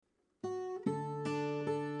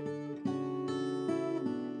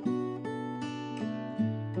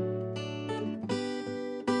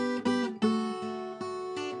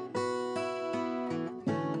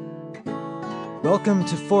Welcome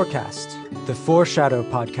to Forecast, the Foreshadow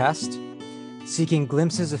podcast, seeking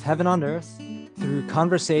glimpses of heaven on earth through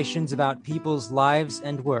conversations about people's lives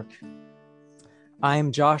and work. I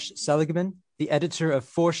am Josh Seligman, the editor of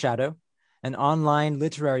Foreshadow, an online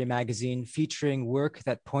literary magazine featuring work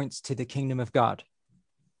that points to the kingdom of God.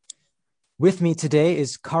 With me today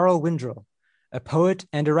is Carl Windrell, a poet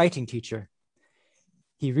and a writing teacher.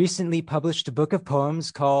 He recently published a book of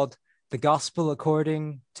poems called The Gospel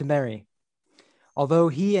According to Mary. Although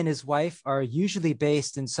he and his wife are usually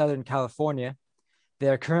based in Southern California, they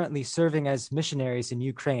are currently serving as missionaries in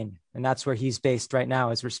Ukraine, and that's where he's based right now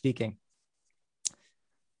as we're speaking.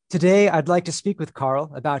 Today, I'd like to speak with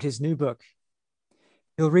Carl about his new book.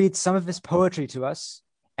 He'll read some of his poetry to us,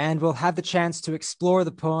 and we'll have the chance to explore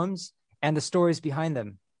the poems and the stories behind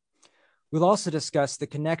them. We'll also discuss the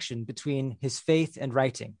connection between his faith and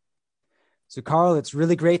writing. So, Carl, it's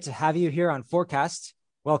really great to have you here on Forecast.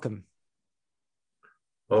 Welcome.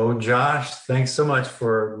 Oh, Josh, thanks so much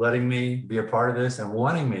for letting me be a part of this and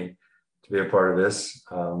wanting me to be a part of this.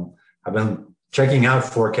 I've been checking out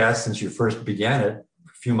Forecast since you first began it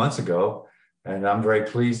a few months ago, and I'm very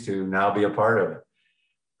pleased to now be a part of it.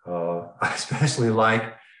 I especially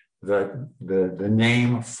like the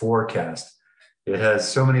name Forecast. It has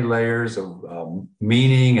so many layers of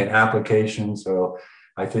meaning and application, so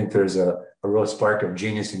I think there's a real spark of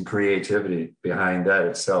genius and creativity behind that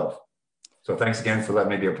itself. So thanks again for letting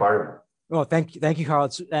me be a part of it. Well, thank you, Carl.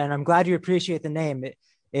 And I'm glad you appreciate the name.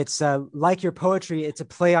 It's like your poetry, it's a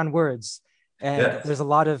play on words. And yes, there's a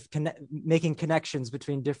lot of making connections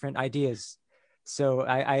between different ideas. So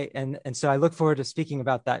I look forward to speaking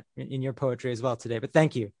about that in your poetry as well today, but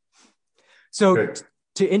thank you. So good.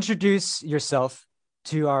 To introduce yourself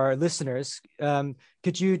to our listeners,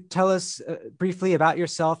 could you tell us briefly about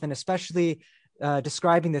yourself and especially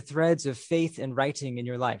describing the threads of faith and writing in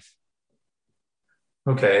your life?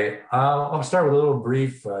 Okay, I'll start with a little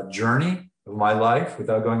brief journey of my life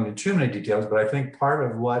without going into too many details, but I think part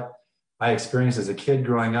of what I experienced as a kid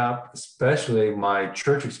growing up, especially my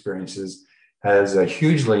church experiences, has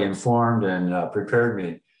hugely informed and prepared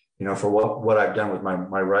me, for what I've done with my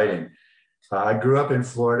writing. I grew up in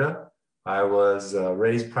Florida. I was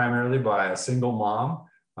raised primarily by a single mom.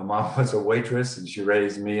 My mom was a waitress, and she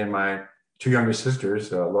raised me and my two younger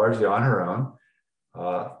sisters largely on her own.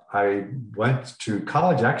 I went to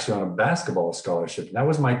college actually on a basketball scholarship. And that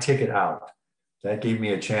was my ticket out. That gave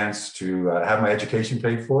me a chance to have my education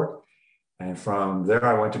paid for. And from there,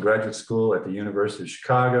 I went to graduate school at the University of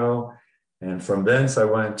Chicago. And from thence, I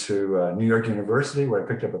went to New York University, where I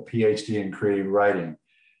picked up a PhD in creative writing.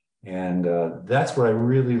 And that's where I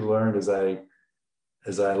really learned, as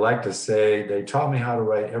I like to say, they taught me how to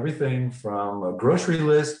write everything from a grocery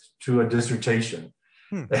list to a dissertation.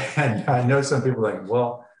 And I know some people are like,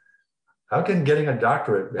 well, how can getting a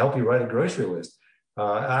doctorate help you write a grocery list?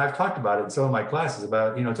 I've talked about it in some of my classes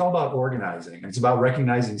about, it's all about organizing. It's about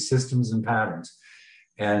recognizing systems and patterns.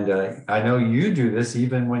 And I know you do this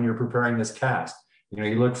even when you're preparing this cast.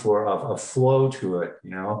 You look for a flow to it,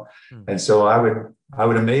 And so I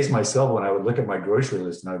would amaze myself when I would look at my grocery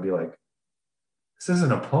list and I'd be like, this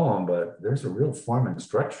isn't a poem, but there's a real form and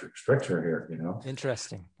structure here,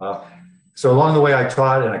 Interesting. So along the way, I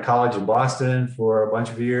taught in a college in Boston for a bunch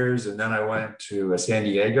of years, and then I went to San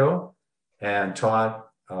Diego and taught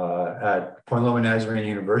at Point Loma Nazarene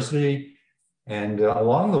University. And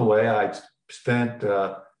along the way, I spent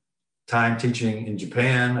time teaching in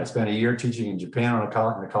Japan. I spent a year teaching in Japan in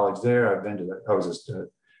a college there. I was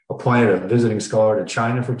appointed a visiting scholar to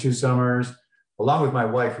China for 2 summers, along with my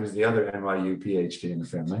wife, who's the other NYU PhD in the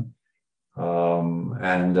family.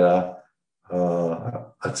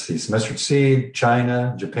 Semester C,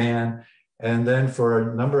 China, Japan. And then for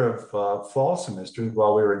a number of fall semesters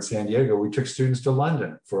while we were in San Diego, we took students to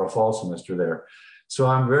London for a fall semester there. So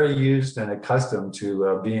I'm very used and accustomed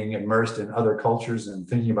to being immersed in other cultures and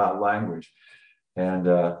thinking about language. And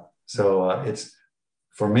it's,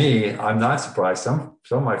 for me, I'm not surprised. Some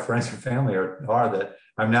of my friends and family are that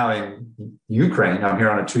I'm now in Ukraine. I'm here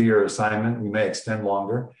on a 2-year assignment. We may extend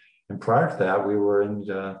longer. And prior to that, we were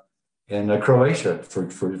in Croatia for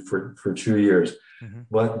 2 years. Mm-hmm.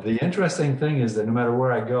 But the interesting thing is that no matter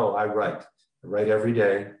where I go, I write every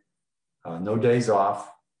day, no days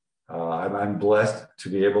off. I'm blessed to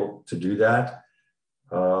be able to do that.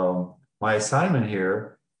 My assignment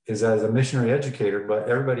here is as a missionary educator, but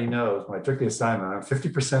everybody knows when I took the assignment, I'm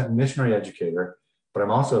 50% missionary educator, but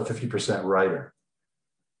I'm also a 50% writer.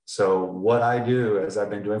 So what I do, as I've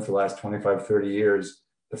been doing for the last 25, 30 years,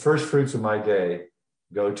 the first fruits of my day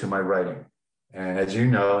go to my writing. And as you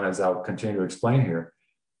know, and as I'll continue to explain here,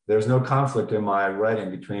 there's no conflict in my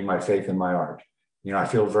writing between my faith and my art. I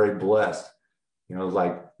feel very blessed,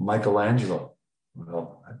 like Michelangelo.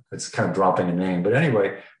 Well, it's kind of dropping a name, but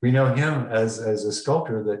anyway, we know him as a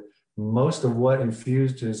sculptor that most of what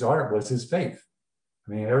infused his art was his faith.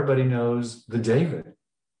 I mean, everybody knows the David,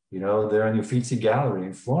 there in the Uffizi Gallery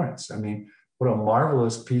in Florence. I mean, what a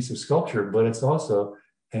marvelous piece of sculpture, but it's also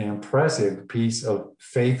an impressive piece of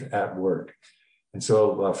faith at work. And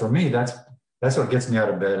so for me, that's what gets me out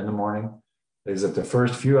of bed in the morning, is that the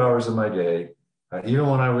first few hours of my day, even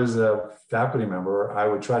when I was a faculty member, I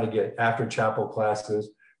would try to get after chapel classes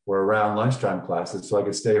or around lunchtime classes so I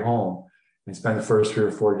could stay home and spend the first 3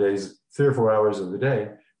 or 4 hours of the day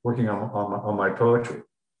working on my poetry.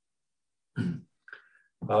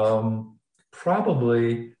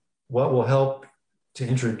 Probably what will help to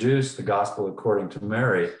introduce the gospel according to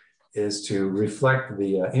Mary is to reflect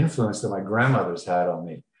the influence that my grandmothers had on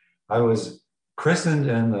me. I was christened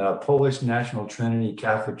in the Polish National Trinity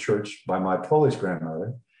Catholic Church by my Polish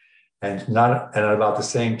grandmother. And at about the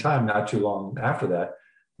same time, not too long after that,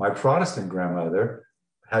 my Protestant grandmother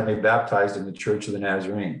had me baptized in the Church of the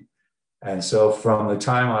Nazarene. And so from the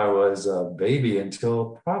time I was a baby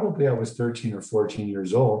until probably I was 13 or 14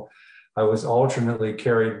 years old, I was alternately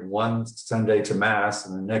carried one Sunday to Mass,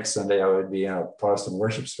 and the next Sunday I would be in a Protestant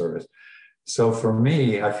worship service. So for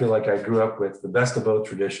me, I feel like I grew up with the best of both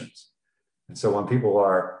traditions. And so when people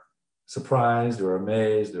are surprised or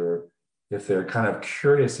amazed, or if they're kind of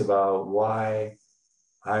curious about why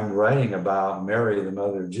I'm writing about Mary, the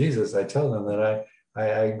mother of Jesus, I tell them that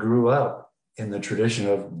I grew up in the tradition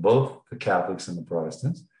of both the Catholics and the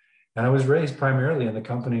Protestants. And I was raised primarily in the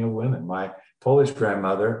company of women. My Polish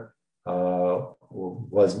grandmother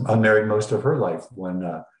was unmarried most of her life when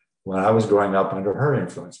I was growing up under her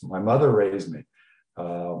influence. My mother raised me.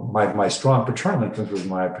 My strong paternal influence was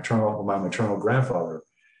my maternal grandfather,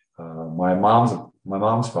 my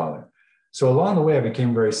mom's father. So along the way, I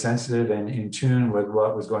became very sensitive and in tune with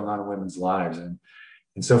what was going on in women's lives. And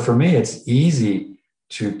so for me, it's easy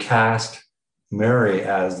to cast Mary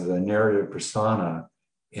as the narrative persona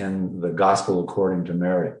in the gospel according to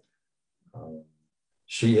Mary.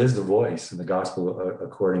 She is the voice in the gospel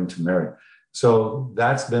according to Mary. So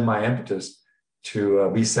that's been my impetus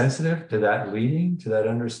to be sensitive to that leading, to that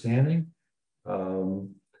understanding. And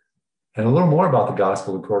a little more about the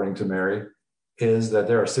gospel according to Mary is that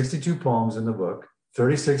there are 62 poems in the book.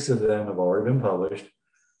 36 of them have already been published.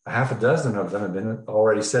 A half a dozen of them have been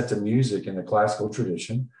already set to music in the classical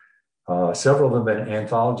tradition. Several of them have been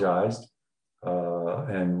anthologized,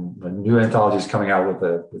 and a new anthology is coming out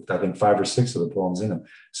with I think 5 or 6 of the poems in them.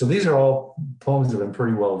 So these are all poems that have been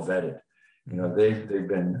pretty well vetted. They've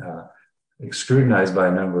been scrutinized by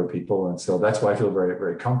a number of people, and so that's why I feel very,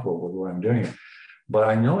 very comfortable with what I'm doing. But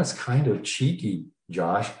I know it's kind of cheeky,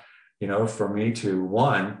 Josh, for me to,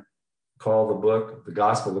 one, call the book The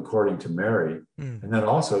Gospel According to Mary, and then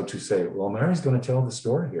also to say, well, Mary's going to tell the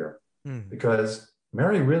story here, because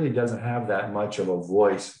Mary really doesn't have that much of a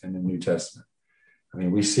voice in the New Testament. I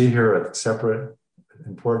mean, we see her at separate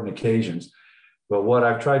important occasions, but what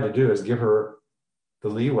I've tried to do is give her the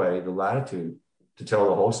leeway, the latitude to tell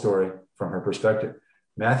the whole story from her perspective.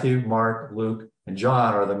 Matthew, Mark, Luke, and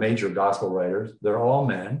John are the major gospel writers. They're all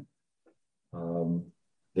men.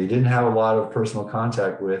 They didn't have a lot of personal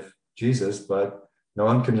contact with Jesus, but no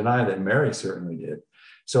one can deny that Mary certainly did.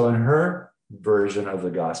 So in her version of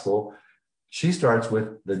the gospel, she starts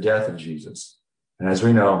with the death of Jesus. And as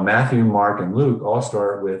we know, Matthew, Mark, and Luke all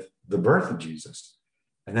start with the birth of Jesus.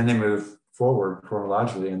 And then they move forward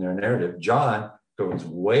chronologically in their narrative. John goes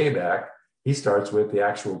way back. He starts with the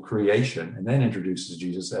actual creation and then introduces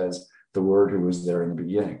Jesus as the Word who was there in the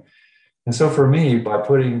beginning. And so for me, by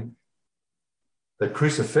putting the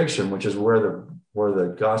crucifixion, which is where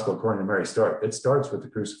the gospel according to Mary starts, it starts with the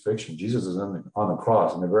crucifixion. Jesus is on the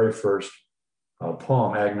cross. In the very first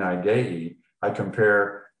poem, Agnai Dei, I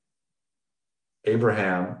compare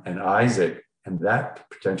Abraham and Isaac and that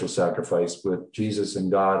potential sacrifice with Jesus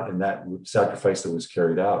and God and that sacrifice that was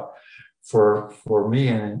carried out. For me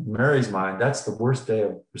and in Mary's mind, that's the worst day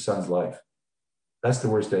of her son's life. That's the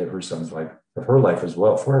worst day of her son's life, of her life as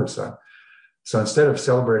well, for her son. So instead of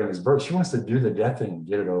celebrating his birth, she wants to do the death thing and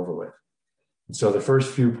get it over with. And so the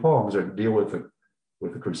first few poems deal with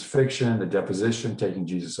the crucifixion, the deposition, taking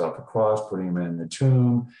Jesus off the cross, putting him in the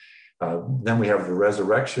tomb. Then we have the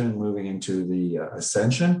resurrection, moving into the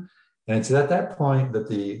ascension. And it's at that point that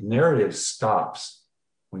the narrative stops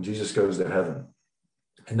when Jesus goes to heaven.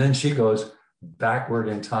 And then she goes backward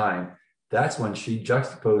in time. That's when she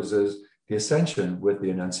juxtaposes the ascension with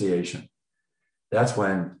the Annunciation. That's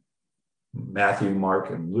when Matthew, Mark,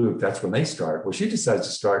 and Luke, that's when they start. Well, she decides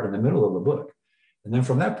to start in the middle of the book. And then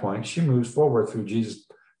from that point, she moves forward through Jesus'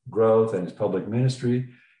 growth and his public ministry.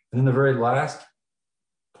 And in the very last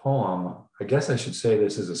poem, I guess I should say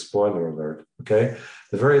this is a spoiler alert, okay?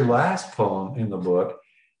 The very last poem in the book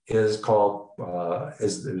is called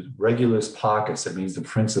is Regulus Pacus. It means the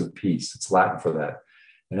Prince of Peace. It's Latin for that.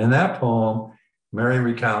 And in that poem, Mary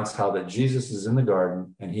recounts how that Jesus is in the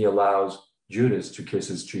garden and he allows Judas to kiss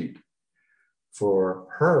his cheek. For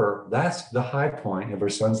her, that's the high point of her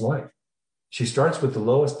son's life. She starts with the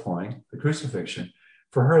lowest point, the crucifixion.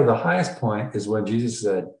 For her, the highest point is when Jesus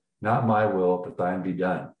said, "Not my will, but thine be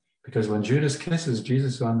done." Because when Judas kisses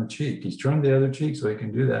Jesus on the cheek, he's turned the other cheek so he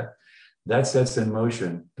can do that. That sets in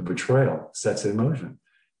motion, the betrayal sets in motion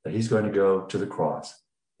that he's going to go to the cross.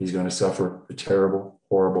 He's going to suffer a terrible,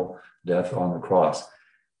 horrible death on the cross.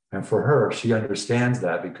 And for her, she understands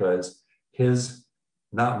that because his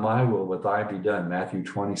 "not my will, but thine be done," Matthew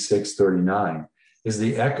 26:39, is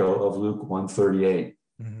the echo of Luke 1:38.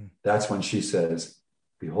 Mm-hmm. That's when she says,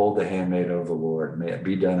 "Behold the handmaid of the Lord, may it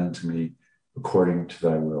be done unto me according to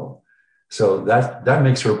thy will." So that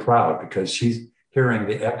makes her proud because she's hearing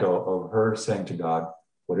the echo of her saying to God,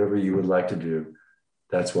 "Whatever you would like to do,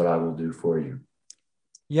 that's what I will do for you."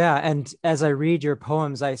 Yeah, and as I read your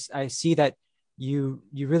poems, I see that you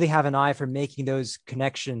really have an eye for making those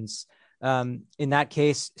connections. In that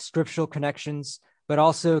case, scriptural connections, but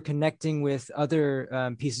also connecting with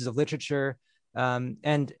other pieces of literature.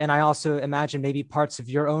 And I also imagine maybe parts of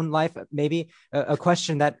your own life, maybe a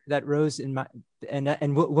question that rose in my,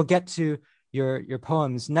 and we'll get to your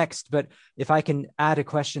poems next, but if I can add a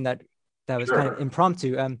question that was Sure. kind of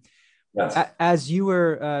impromptu. Yes. As you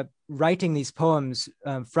were writing these poems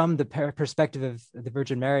from the perspective of the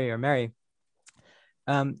Virgin Mary or Mary,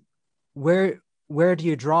 where do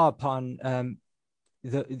you draw upon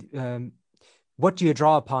what do you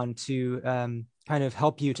draw upon to kind of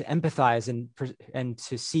help you to empathize and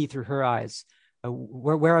to see through her eyes?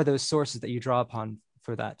 Where are those sources that you draw upon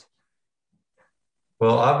for that?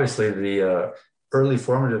 Well, obviously the early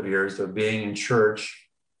formative years of being in church,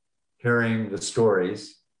 hearing the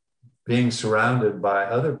stories, being surrounded by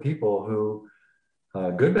other people who,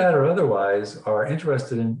 good, bad, or otherwise, are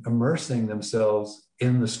interested in immersing themselves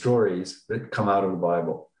in the stories that come out of the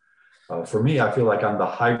Bible. For me, I feel like I'm the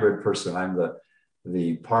hybrid person. I'm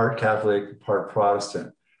the part Catholic, part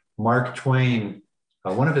Protestant. Mark Twain,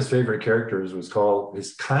 one of his favorite characters was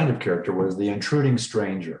the intruding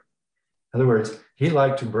stranger. In other words, he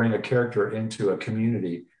liked to bring a character into a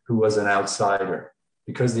community who was an outsider,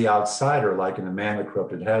 because the outsider, like in The Man That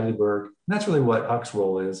Corrupted Hadleyburg, and that's really what Huck's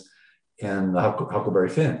role is in the Huckleberry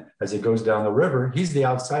Finn. As he goes down the river, he's the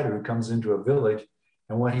outsider who comes into a village,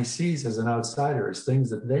 and what he sees as an outsider is things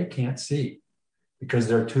that they can't see because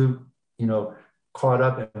they're too, caught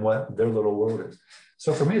up in what their little world is.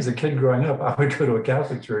 So for me as a kid growing up, I would go to a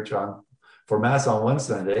Catholic church for Mass on one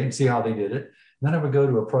Sunday and see how they did it. And then I would go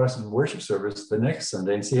to a Protestant worship service the next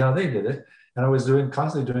Sunday and see how they did it. And I was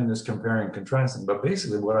constantly doing this comparing and contrasting. But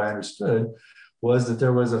basically what I understood was that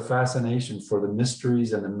there was a fascination for the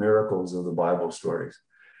mysteries and the miracles of the Bible stories.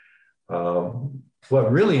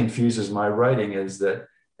 What really infuses my writing is that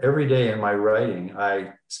every day in my writing,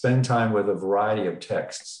 I spend time with a variety of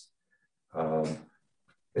texts.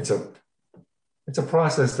 It's a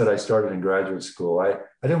process that I started in graduate school. I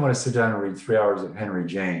didn't want to sit down and read 3 hours of Henry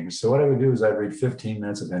James. So what I would do is I'd read 15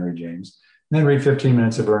 minutes of Henry James, and then read 15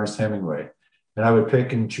 minutes of Ernest Hemingway. And I would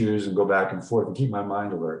pick and choose and go back and forth and keep my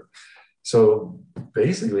mind alert. So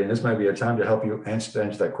basically, and this might be a time to help you answer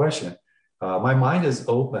that question, my mind is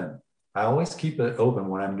open. I always keep it open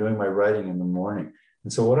when I'm doing my writing in the morning.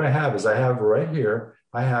 And so what I have right here,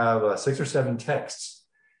 I have 6 or 7 texts.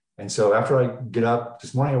 And so after I get up,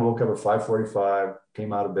 this morning I woke up at 5:45,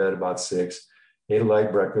 came out of bed about 6, ate a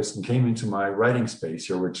light breakfast, and came into my writing space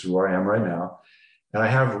here, which is where I am right now. And I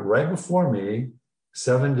have right before me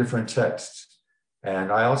 7 different texts.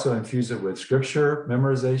 And I also infuse it with scripture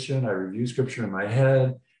memorization. I review scripture in my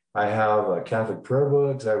head. I have Catholic prayer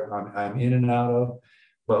books I'm in and out of.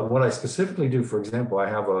 But what I specifically do, for example,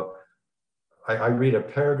 I read a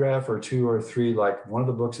paragraph or 2 or 3, like one of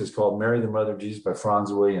the books is called Mary, the Mother of Jesus by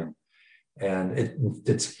Franz William. And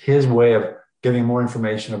it's his way of giving more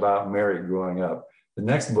information about Mary growing up. The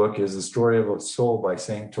next book is The Story of a Soul by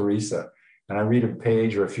St. Teresa. And I read a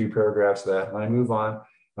page or a few paragraphs of that, and I move on.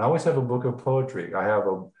 And I always have a book of poetry. I have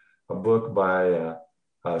a book by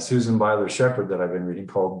Susan Byler Shepherd that I've been reading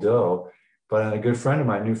called Doe. But a new friend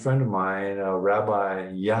of mine, Rabbi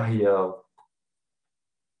Yahya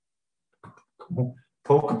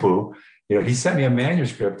Pokapoo, he sent me a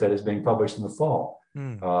manuscript that is being published in the fall.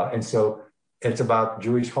 And so it's about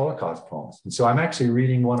Jewish Holocaust poems. And so I'm actually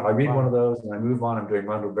reading one. I read one of those and I move on. I'm doing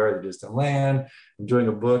Wendell Berry, The Distant Land. I'm doing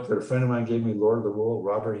a book that a friend of mine gave me, Lord of the Wool,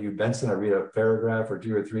 Robert Hugh Benson. I read a paragraph or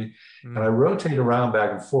two or three, and I rotate around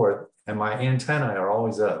back and forth, and my antennae are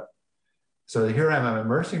always up. So here I am, I'm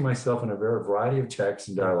immersing myself in a very variety of texts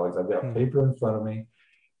and dialogues. I've got paper in front of me.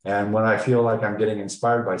 And when I feel like I'm getting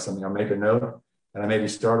inspired by something, I'll make a note and I maybe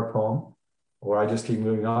start a poem, or I just keep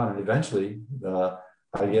moving on. And eventually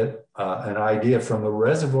I get an idea from the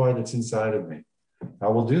reservoir that's inside of me. I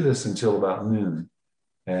will do this until about noon.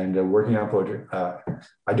 And working on poetry,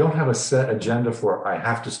 I don't have a set agenda for, I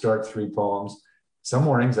have to start 3 poems. Some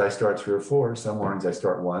mornings I start 3 or 4. Some mornings I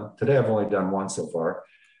start 1. Today I've only done 1 so far.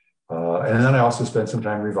 And then I also spend some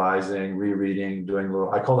time revising, rereading, doing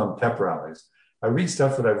I call them pep rallies. I read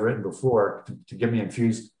stuff that I've written before to get me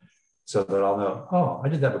infused so that I'll know, oh, I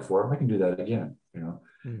did that before. I can do that again, you know?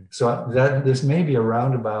 So this may be a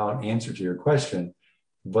roundabout answer to your question,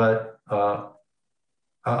 but I'll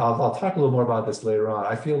talk a little more about this later on.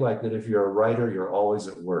 I feel like that if you're a writer, you're always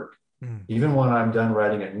at work. Even when I'm done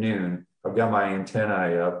writing at noon, I've got my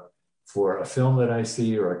antennae up for a film that I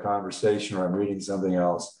see or a conversation, or I'm reading something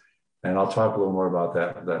else. And I'll talk a little more about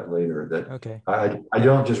that later. Okay. I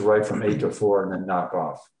don't just write from 8 to 4 and then knock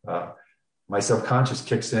off. My subconscious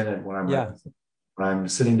kicks in, and when I'm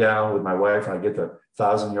sitting down with my wife and I get the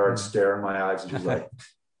 1,000-yard stare in my eyes, and she's like,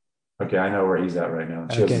 "Okay, I know where he's at right now."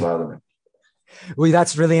 She doesn't bother me. Well,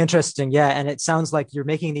 that's really interesting. Yeah. And it sounds like you're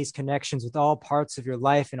making these connections with all parts of your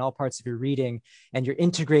life and all parts of your reading, and you're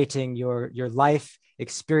integrating your life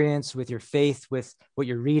experience with your faith, with what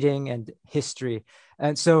you're reading and history.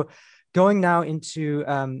 And so going now into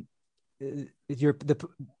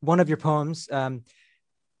one of your poems,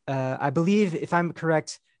 I believe, if I'm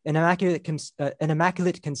correct, an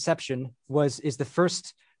immaculate conception was the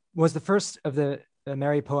first of the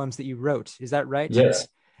Mary poems that you wrote. Is that right? Yes.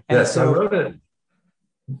 And yes, so, I wrote it.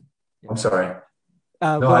 I'm sorry.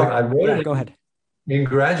 I wrote it. Go ahead. In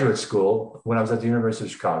graduate school when I was at the University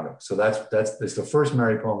of Chicago. So it's the first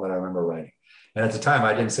Mary poem that I remember writing. And at the time,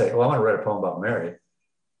 I didn't say, "Oh, I want to write a poem about Mary."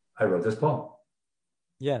 I wrote this poem.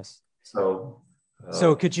 Yes. So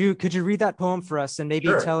could you read that poem for us and maybe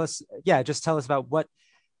tell us about what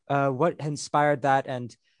inspired that,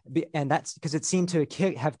 and that's because it seemed to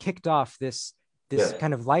have kicked off this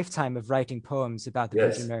kind of lifetime of writing poems about the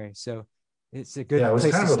Virgin Mary. So it's a good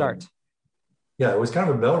place to start. It was kind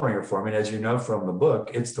of a bell ringer for me. And as you know from the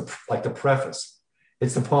book, it's the preface.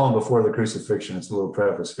 It's the poem before the crucifixion. It's a little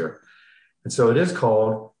preface here. And so it is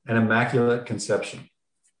called An Immaculate Conception.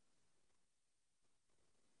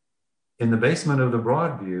 In the basement of the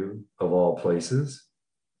Broadview, of all places,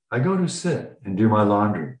 I go to sit and do my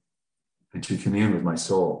laundry and to commune with my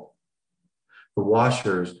soul. The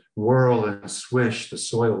washers whirl and swish the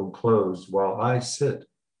soiled clothes while I sit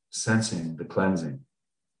sensing the cleansing.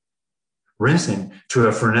 Rinsing to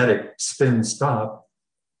a frenetic spin stop,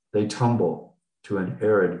 they tumble to an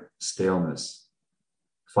arid staleness.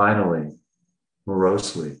 Finally,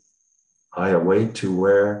 morosely, I await to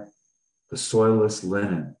wear the soilless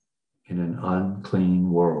linen in an unclean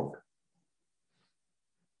world.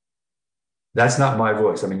 That's not my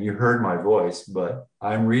voice. I mean, you heard my voice, but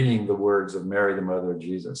I'm reading the words of Mary, the mother of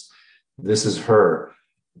Jesus. This is her.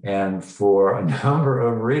 And for a number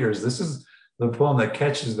of readers, this is the poem that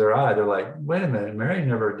catches their eye. They're like, wait a minute, Mary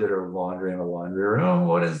never did her laundry in a laundry room.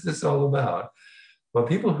 What is this all about? But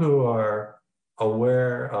people who are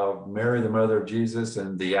aware of Mary, the mother of Jesus,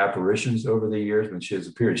 and the apparitions over the years when she has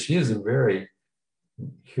appeared, she is a very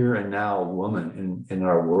here and now woman in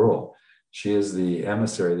our world. She is the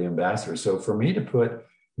emissary, the ambassador. So for me to put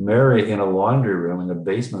Mary in a laundry room in the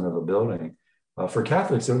basement of a building, for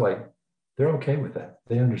Catholics, they're okay with that.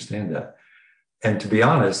 They understand that. And to be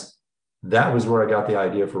honest, that was where I got the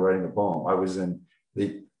idea for writing the poem. I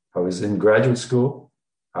was in graduate school,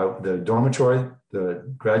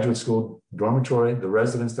 the graduate school dormitory, the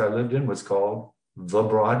residence that I lived in was called the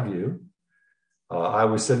Broadview. I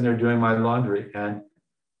was sitting there doing my laundry, and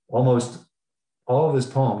almost all of this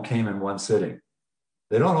poem came in one sitting.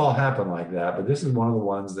 They don't all happen like that, but this is one of the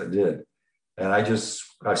ones that did. And I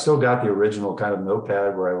still got the original kind of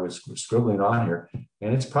notepad where I was scribbling on here,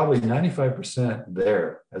 and it's probably 95%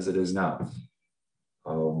 there as it is now.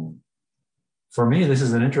 For me, this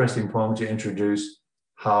is an interesting poem to introduce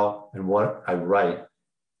how and what I write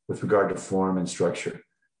with regard to form and structure.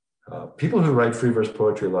 People who write free verse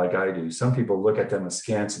poetry like I do, some people look at them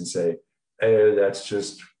askance and say, hey, that's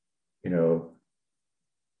just,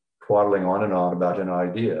 twaddling on and on about an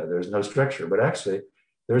idea. There's no structure. But actually,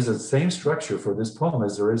 there's the same structure for this poem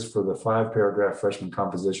as there is for the 5-paragraph freshman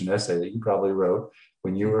composition essay that you probably wrote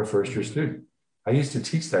when you were a first-year student. I used to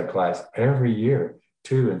teach that class every year,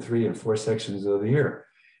 2 and 3 and 4 sections of the year.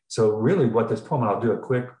 So really what this poem, and I'll do a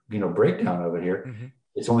quick, breakdown of it here. Mm-hmm.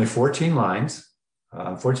 It's only 14 lines.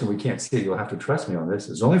 Unfortunately, we can't see it. You'll have to trust me on this.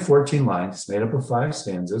 It's only 14 lines. It's made up of 5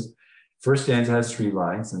 stanzas. First stanza has 3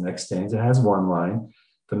 lines. The next stanza has 1 line.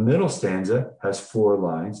 The middle stanza has 4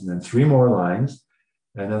 lines, and then 3 more lines.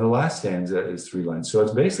 And then the last stanza is 3 lines. So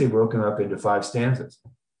it's basically broken up into 5 stanzas.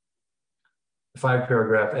 The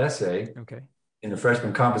 5-paragraph essay in the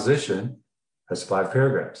freshman composition has 5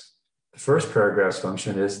 paragraphs. The first paragraph's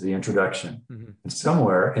function is the introduction. Mm-hmm. And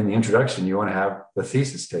somewhere in the introduction, you want to have the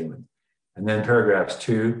thesis statement. And then paragraphs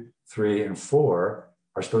 2, 3, and 4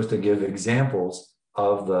 are supposed to give examples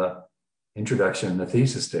of the introduction and the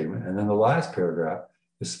thesis statement. And then the last paragraph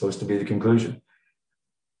is supposed to be the conclusion.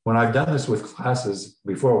 When I've done this with classes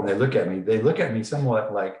before, when they look at me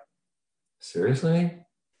somewhat like, seriously?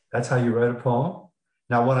 That's how you write a poem?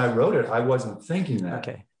 Now, when I wrote it, I wasn't thinking that.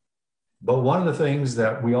 Okay. But one of the things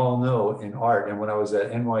that we all know in art, and when I was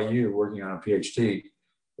at NYU working on a PhD,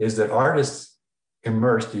 is that artists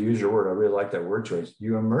immerse, to use your word, I really like that word choice,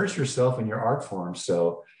 you immerse yourself in your art form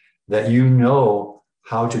so that you know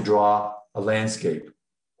how to draw a landscape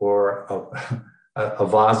or a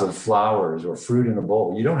vase of flowers or fruit in a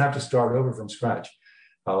bowl. You don't have to start over from scratch.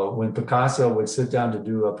 When Picasso would sit down to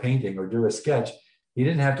do a painting or do a sketch, he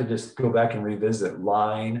didn't have to just go back and revisit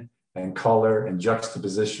line and color and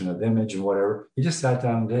juxtaposition of image and whatever. He just sat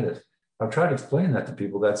down and did it. I've tried to explain that to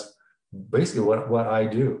people. That's basically what I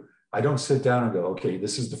do. I don't sit down and go, okay,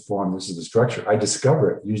 this is the form, this is the structure. I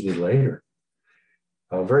discover it usually later.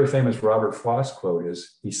 A very famous Robert Frost quote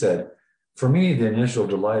is, he said, "For me, the initial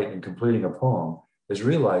delight in completing a poem is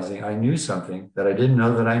realizing I knew something that I didn't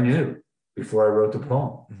know that I knew before I wrote the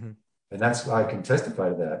poem." Mm-hmm. And that's why I can testify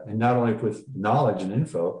to that. And not only with knowledge and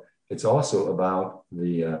info, it's also about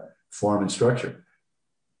the form and structure.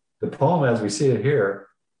 The poem, as we see it here,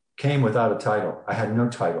 came without a title. I had no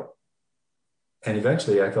title. And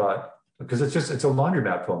eventually I thought, because it's a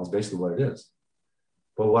laundromat poem, is basically what it is.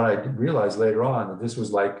 But what I realized later on, that this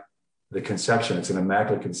was like the conception. It's an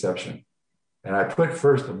Immaculate Conception. And I put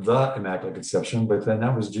first the Immaculate Conception, but then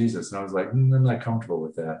that was Jesus. And I was like, I'm not comfortable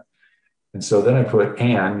with that. And so then I put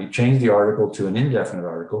and, you change the article to an indefinite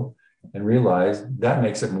article and realize that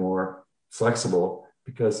makes it more flexible,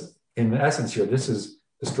 because in essence here, this is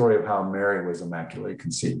the story of how Mary was immaculately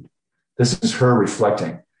conceived. This is her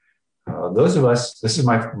reflecting. Those of us, this is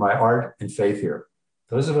my art and faith here.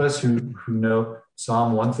 Those of us who know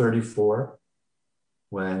Psalm 134,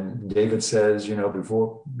 when David says,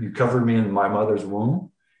 before you covered me in my mother's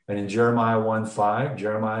womb, and in Jeremiah 1:5,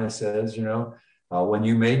 Jeremiah says, when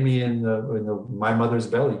you made me in my mother's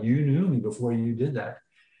belly, you knew me before you did that.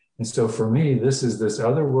 And so for me, this is this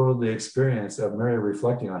otherworldly experience of Mary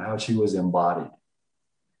reflecting on how she was embodied.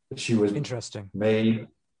 That she was made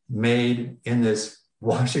in this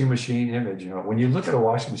washing machine image. When you look at a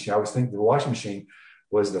washing machine, I always think the washing machine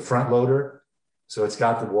was the front loader. So it's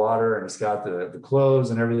got the water and it's got the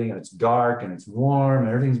clothes and everything, and it's dark and it's warm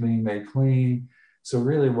and everything's being made clean. So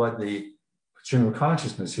really what the stream of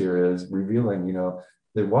consciousness here is revealing,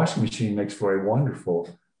 the washing machine makes for a wonderful,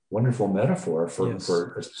 wonderful metaphor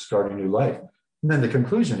for starting new life. And then the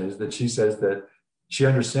conclusion is that she says that she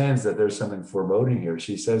understands that there's something foreboding here.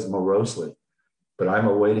 She says morosely, but I'm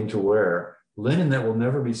awaiting to wear linen that will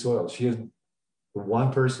never be soiled. She is the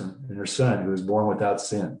one person in her son who is born without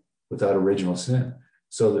sin, without original sin.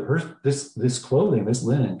 So that this clothing, this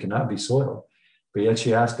linen cannot be soiled, but yet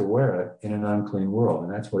she has to wear it in an unclean world.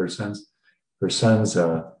 And that's what her son's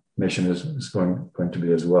mission is going to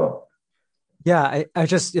be as well. Yeah, I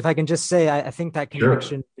just, if I can just say, I think that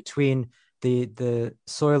connection between the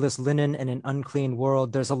soilless linen and an unclean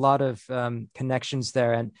world, there's a lot of connections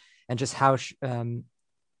there, and just how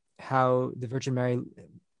the Virgin Mary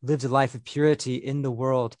lived a life of purity in the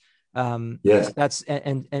world. That's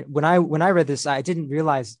and when I read this, I didn't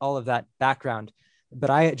realize all of that background,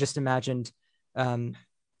 but I just imagined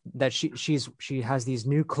that she has these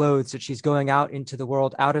new clothes that she's going out into the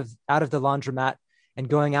world, out of the laundromat, and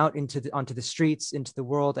going out onto the streets, into the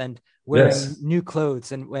world, and wearing new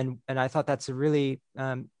clothes. And I thought that's a really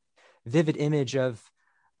vivid image of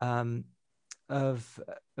when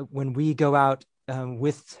we go out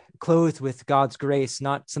clothed with God's grace,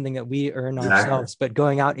 not something that we earn ourselves, but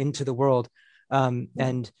going out into the world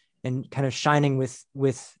and kind of shining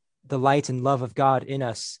with the light and love of God in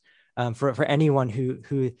us. For anyone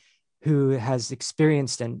who has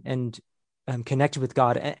experienced and connected with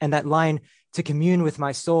God. And that line, "to commune with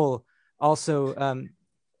my soul," also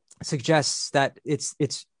suggests that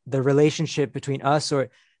it's the relationship between us, or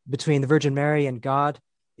between the Virgin Mary and God,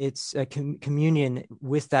 it's a communion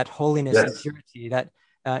with that holiness and Yes. purity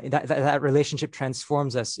that relationship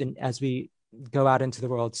transforms us as we go out into the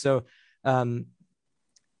world. So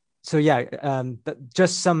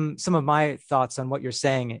just some of my thoughts on what you're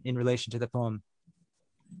saying in relation to the poem.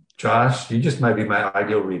 Josh, you just might be my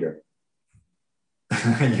ideal reader.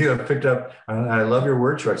 You have picked up, I love your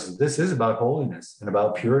word choices. This is about holiness and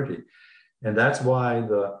about purity. And that's why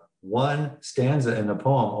the one stanza in the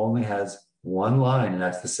poem only has one line, and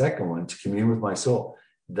that's the second one, to commune with my soul.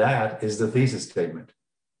 That is the thesis statement.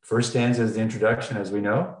 First stanza is the introduction, as we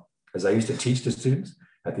know. As I used to teach to students,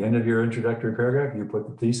 at the end of your introductory paragraph, you put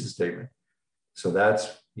the thesis statement. So that's,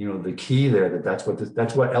 the key there, that's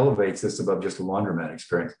what elevates this above just a laundromat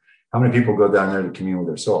experience. How many people go down there to commune with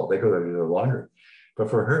their soul? They go there to do their laundry. But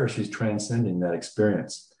for her, she's transcending that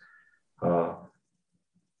experience.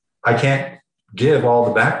 I can't give all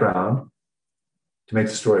the background to make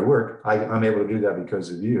the story work. I'm able to do that because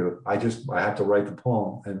of you. I have to write the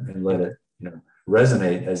poem and let it,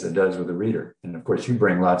 resonate as it does with the reader. And of course, you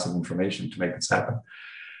bring lots of information to make this happen.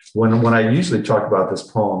 When I usually talk about this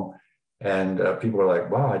poem, and people are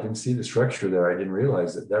like, "Wow, I didn't see the structure there. I didn't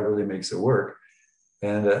realize that." That really makes it work.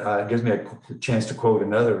 And it gives me a chance to quote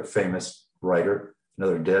another famous writer,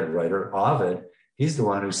 another dead writer, Ovid. He's the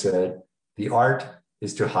one who said, "The art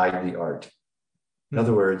is to hide the art." In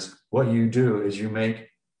other words, what you do is you make,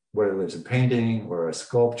 whether it's a painting or a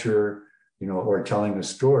sculpture, or telling a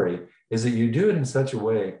story, is that you do it in such a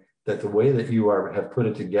way that the way that you have put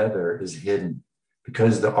it together is hidden,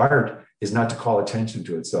 because the art is not to call attention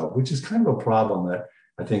to itself, which is kind of a problem that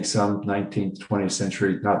I think some 19th, 20th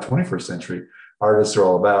century, not 21st century artists are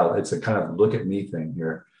all about. It's a kind of look at me thing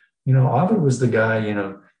here. Ovid was the guy,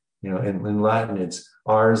 in Latin, it's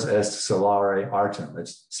ars est celare artem.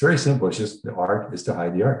 It's very simple. It's just the art is to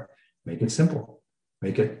hide the art. Make it simple.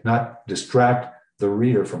 Make it not distract the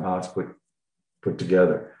reader from how it's put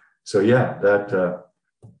together. So yeah, that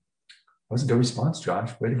was a good response,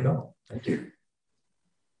 Josh. Way to go. Thank you.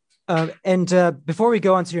 And before we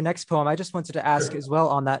go on to your next poem, I just wanted to ask Sure. as well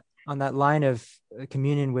on that line of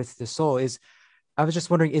communion with the soul. I was just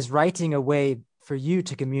wondering, is writing a way for you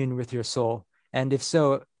to commune with your soul? And if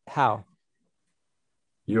so, how?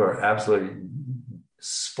 You are absolutely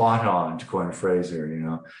spot on, to coin a phrase here.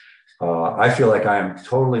 I feel like I am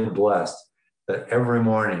totally blessed that every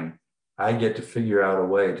morning I get to figure out a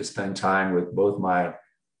way to spend time with both my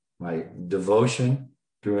devotion,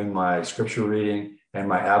 doing my scripture reading, and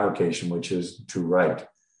my avocation, which is to write.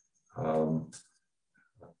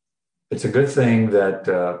 It's a good thing that,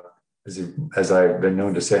 as I've been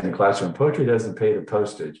known to say in the classroom, poetry doesn't pay the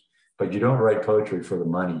postage, but you don't write poetry for the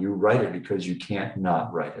money. You write it because you can't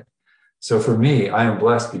not write it. So for me, I am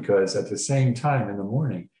blessed because at the same time in the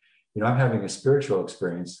morning, I'm having a spiritual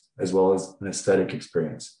experience as well as an aesthetic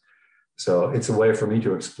experience. So it's a way for me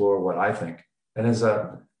to explore what I think. And as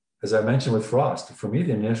I mentioned with Frost, for me,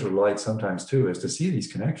 the initial delight sometimes too is to see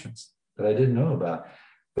these connections that I didn't know about.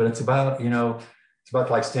 But it's about, it's about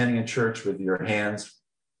like standing in church with your hands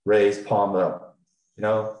raised, palm up.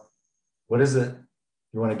 What is it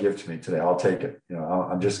you want to give to me today? I'll take it.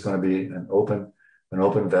 I'm just going to be an open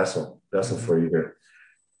vessel for you here.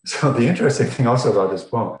 So the interesting thing also about this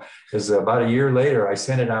poem is about a year later, I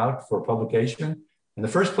sent it out for publication. And the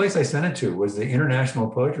first place I sent it to was the International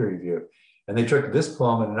Poetry Review. And they took this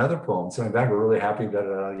poem and another poem. So in fact, we're really happy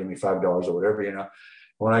that give me $5 or whatever,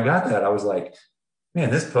 When I got that, I was like, man,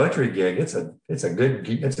 this poetry gig, it's a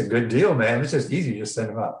good deal, man. It's just easy. You just send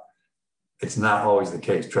them out. It's not always the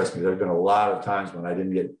case. Trust me. There's been a lot of times when I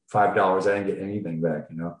didn't get $5. I didn't get anything back,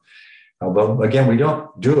 But again, we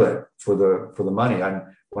don't do it for the money.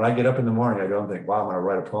 When I get up in the morning, I don't think, wow, I'm going to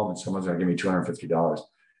write a poem and someone's going to give me $250.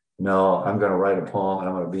 No, I'm going to write a poem and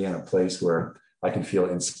I'm going to be in a place where I can feel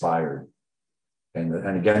inspired. And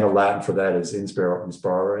again, the Latin for that is inspirare,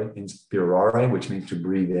 which means to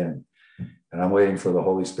breathe in. And I'm waiting for the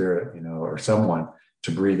Holy Spirit, or someone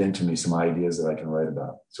to breathe into me some ideas that I can write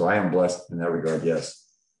about. So I am blessed in that regard. Yes.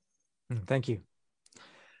 Thank you.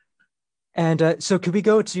 And so could we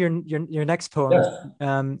go to your next poem? Yes.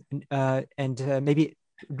 And maybe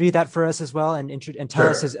read that for us as well and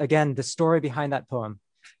tell Sure. us again the story behind that poem.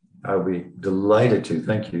 I'll be delighted to.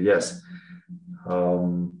 Thank you. Yes.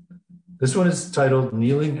 This one is titled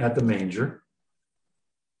Kneeling at the Manger.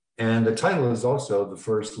 And the title is also the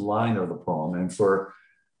first line of the poem. And for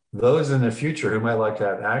those in the future who might like to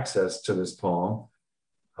have access to this poem,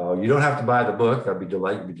 you don't have to buy the book. I'd be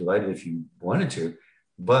delighted if you wanted to.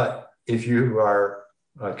 But if you are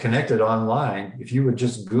connected online, if you would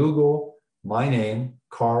just Google my name,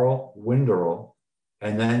 Carl Winderl,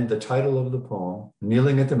 and then the title of the poem,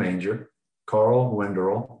 Kneeling at the Manger, Carl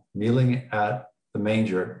Winderl, Kneeling at the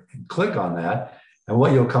Manger, and click on that. And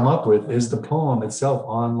what you'll come up with is the poem itself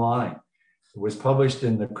online. It was published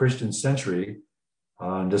in the Christian Century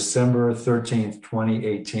on December 13th,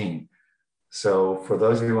 2018. So for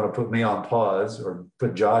those of you who want to put me on pause or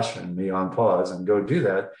put Josh and me on pause and go do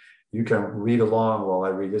that, you can read along while I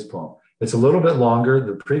read this poem. It's a little bit longer.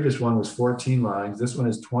 The previous one was 14 lines. This one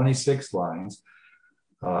is 26 lines.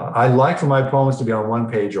 I like for my poems to be on one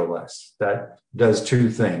page or less. That does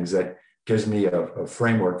two things. That gives me a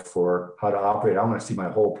framework for how to operate. I want to see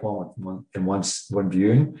my whole poem in one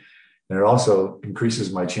viewing. And it also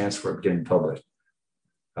increases my chance for it getting published.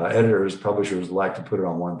 Editors, publishers like to put it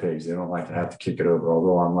on one page. They don't like to have to kick it over,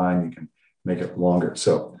 although online you can make it longer.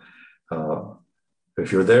 So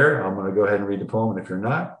if you're there, I'm going to go ahead and read the poem. And if you're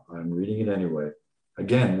not, I'm reading it anyway.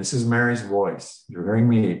 Again, this is Mary's voice. You're hearing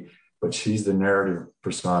me, but she's the narrative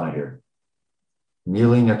persona here.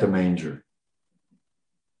 Kneeling at the manger,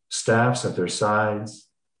 staffs at their sides,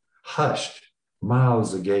 hushed,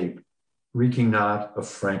 mouths agape, reeking not of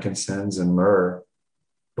frankincense and myrrh,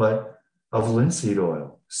 but of linseed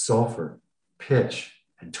oil, sulfur, pitch,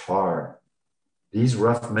 and tar. These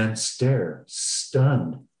rough men stare,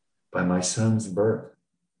 stunned by my son's birth,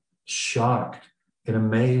 shocked in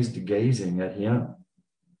amazed gazing at him.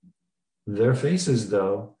 Their faces,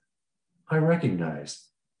 though, I recognize.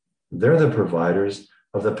 They're the providers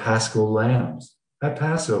of the paschal lambs at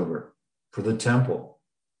Passover for the temple.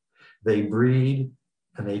 They breed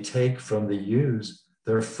and they take from the ewes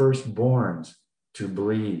their firstborns to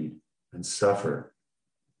bleed and suffer,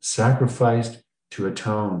 sacrificed to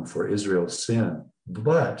atone for Israel's sin.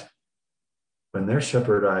 But when their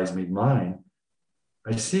shepherd eyes meet mine,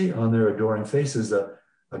 I see on their adoring faces a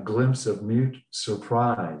glimpse of mute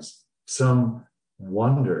surprise, some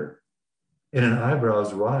wonder. In an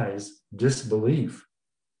eyebrow's rise, disbelief,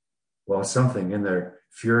 while something in their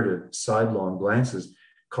furtive sidelong glances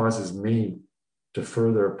causes me to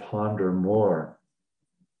further ponder more,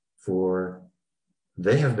 for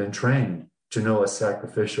they have been trained to know a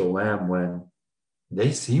sacrificial lamb when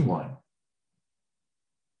they see one.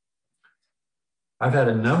 I've had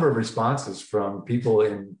a number of responses from people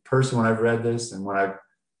in person when I've read this, and when I've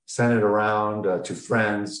sent it around to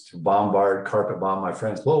friends, to carpet bomb my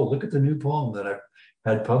friends. Whoa, look at the new poem that I've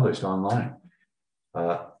had published online.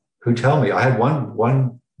 Who tell me, I had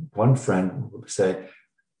one friend say,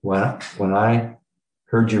 when I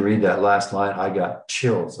heard you read that last line, I got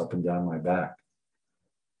chills up and down my back.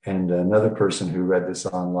 And another person who read this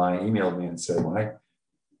online emailed me and said,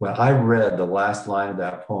 when I read the last line of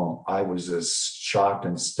that poem, I was as shocked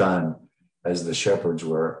and stunned as the shepherds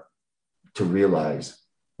were to realize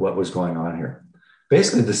what was going on here.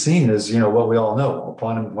 Basically, the scene is, what we all know.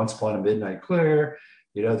 Once upon a midnight clear,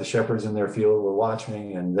 the shepherds in their field were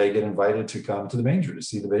watching, and they get invited to come to the manger to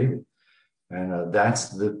see the baby. And that's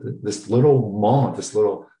this little moment, this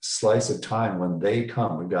little slice of time when they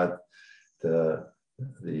come. We've got the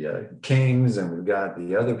kings, and we've got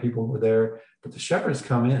the other people who were there, but the shepherds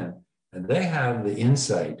come in, and they have the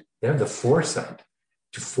insight, they have the foresight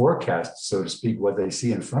to forecast, so to speak, what they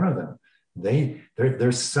see in front of them.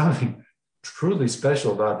 There's something truly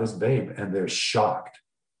special about this babe, and they're shocked.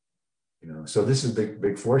 So this is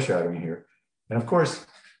big foreshadowing here. And of course,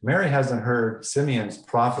 Mary hasn't heard Simeon's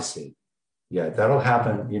prophecy yet. That'll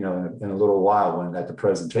happen, in a little while at the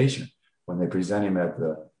presentation, when they present him at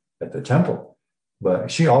the temple.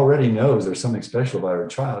 But she already knows there's something special about her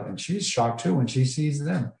child, and she's shocked too when she sees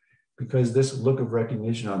them, because this look of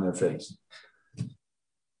recognition on their face.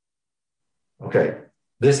 Okay,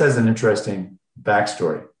 this has an interesting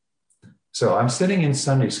backstory. So I'm sitting in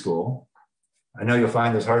Sunday school. I know you'll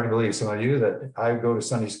find this hard to believe, some of you, that I go to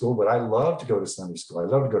Sunday school, but I love to go to Sunday school. I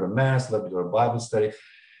love to go to Mass, I love to go to Bible study.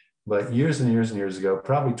 But years and years and years ago,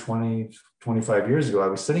 probably 20, 25 years ago, I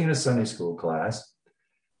was sitting in a Sunday school class,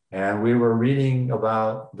 and we were reading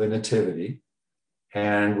about the Nativity,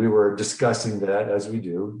 and we were discussing that as we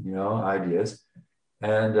do, ideas.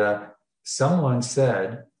 And someone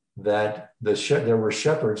said that there were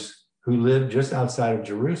shepherds who lived just outside of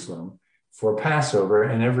Jerusalem for Passover,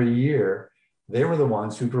 and every year they were the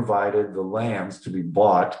ones who provided the lambs to be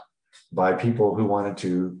bought by people who wanted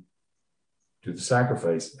to do the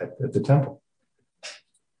sacrifice at the temple.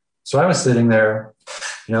 So I was sitting there,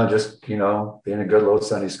 being a good little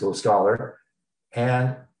Sunday school scholar.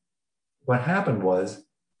 And what happened was,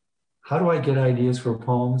 how do I get ideas for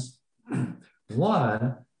poems?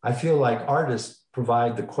 One, I feel like artists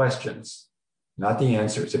provide the questions, not the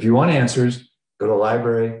answers. If you want answers, go to the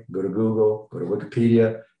library, go to Google, go to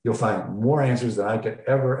Wikipedia. You'll find more answers than I could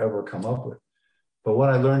ever come up with. But what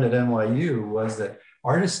I learned at NYU was that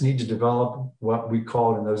artists need to develop what we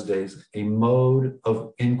called in those days a mode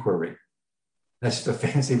of inquiry. That's just a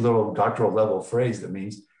fancy little doctoral level phrase that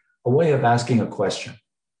means a way of asking a question.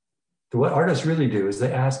 So what artists really do is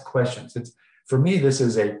they ask questions. For me, this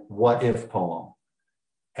is a what if poem.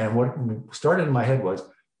 And what started in my head was,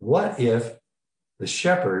 what if the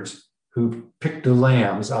shepherds who picked the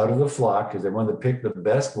lambs out of the flock, because they wanted to pick the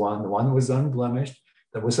best one, the one that was unblemished,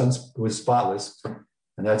 that was spotless.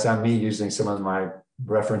 And that's on me using some of my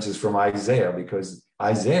references from Isaiah, because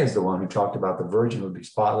Isaiah is the one who talked about the virgin would be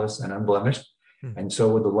spotless and unblemished. And so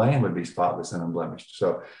would the lamb would be spotless and unblemished.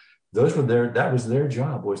 So that was their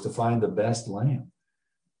job, was to find the best lamb.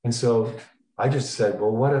 And so I just said,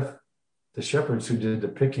 well, what if the shepherds who did the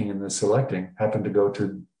picking and the selecting happened to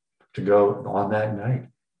go on that night?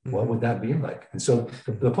 What would that be like? And so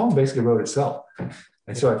the poem basically wrote itself.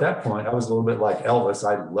 And so at that point, I was a little bit like Elvis.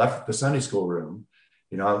 I left the Sunday school room,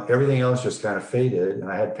 everything else just kind of faded, and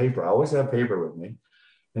I had paper. I always have paper with me.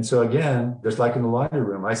 And so again, just like in the laundry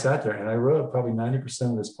room, I sat there and I wrote probably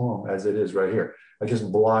 90% of this poem as it is right here. I just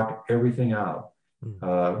blocked everything out.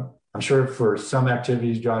 I'm sure for some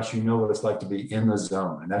activities, Josh, you know what it's like to be in the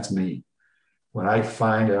zone, and that's me. When I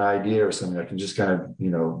find an idea or something, I can just kind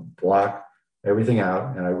of, block everything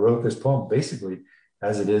out. And I wrote this poem basically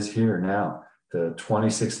as it is here now, the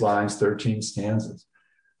 26 lines, 13 stanzas.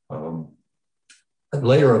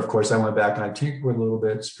 Later, of course, I went back and I tinkered with it a little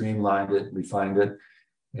bit, streamlined it, refined it.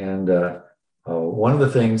 And one of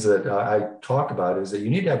the things that I talk about is that you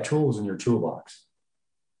need to have tools in your toolbox.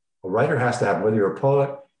 A writer has to have, whether you're a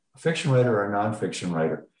poet, a fiction writer, or a nonfiction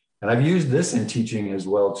writer. And I've used this in teaching as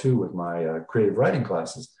well, too, with my creative writing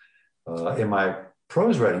classes. In my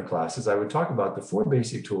prose writing classes, I would talk about the 4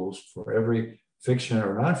 basic tools for every fiction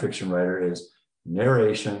or nonfiction writer is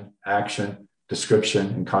narration, action, description,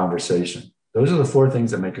 and conversation. Those are the 4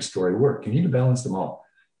 things that make a story work. You need to balance them all.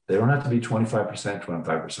 They don't have to be 25%,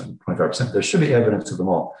 25%, 25%. There should be evidence of them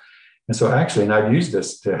all. And so actually, and I've used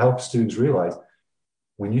this to help students realize,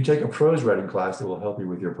 when you take a prose writing class, it will help you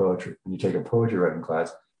with your poetry. When you take a poetry writing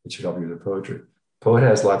class, it should help you with the poetry. Poet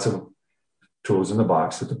has lots of tools in the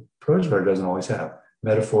box that the prose writer doesn't always have.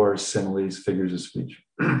 Metaphors, similes, figures of speech.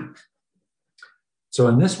 So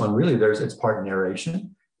in this one, really, it's part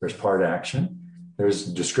narration, there's part action, there's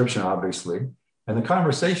description, obviously, and the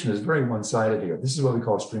conversation is very one-sided here. This is what we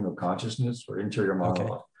call stream of consciousness or interior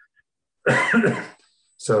monologue. Okay.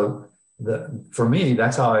 So for me,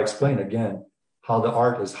 that's how I explain, again, how the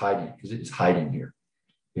art is hiding. It's hiding here.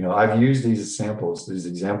 I've used these examples,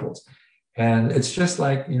 and it's just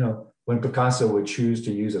like, when Picasso would choose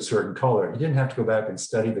to use a certain color, he didn't have to go back and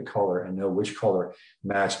study the color and know which color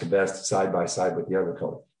matched best side by side with the other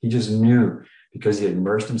color. He just knew because he had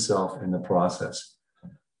immersed himself in the process.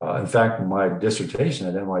 In fact, my dissertation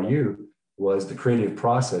at NYU was the creative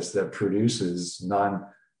process that produces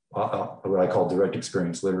what I call direct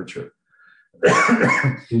experience literature.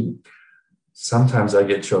 Sometimes I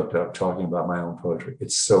get choked up talking about my own poetry.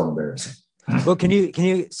 It's so embarrassing. Well, can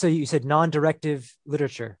you, so you said non-directive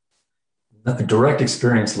literature. Direct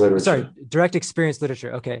experience literature. Sorry, direct experience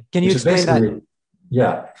literature. Okay. Can you explain that?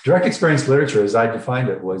 Yeah. Direct experience literature, as I defined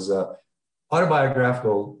it, was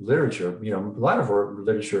autobiographical literature. A lot of our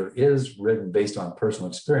literature is written based on personal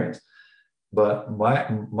experience. But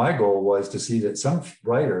my goal was to see that some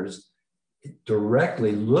writers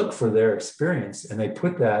directly look for their experience and they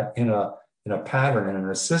put that in a pattern and in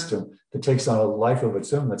a system that takes on a life of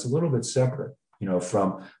its own that's a little bit separate,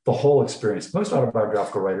 from the whole experience. Most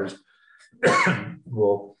autobiographical writers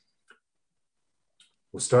we'll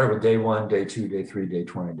start with day 1, day 2, day 3, day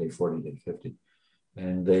 20, day 40, day 50.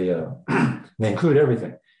 And they include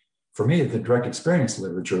everything. For me, the direct experience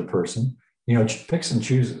literature person, picks and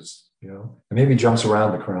chooses, and maybe jumps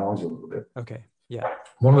around the chronology a little bit. Okay. Yeah.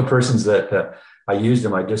 One of the persons that I used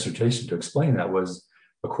in my dissertation to explain that was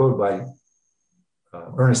a quote by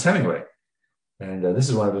Ernest Hemingway. And this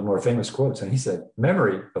is one of his more famous quotes. And he said,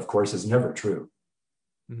 "Memory, of course, is never true."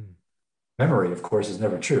 Mm. Memory, of course, is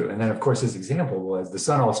never true. And then, of course, his example was The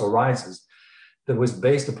Sun Also Rises, that was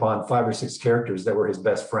based upon 5 or 6 characters that were his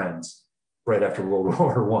best friends right after World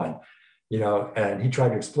War I. And he tried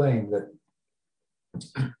to explain that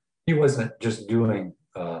he wasn't just doing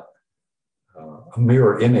a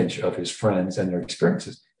mirror image of his friends and their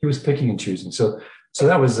experiences. He was picking and choosing. So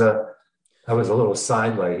that was a little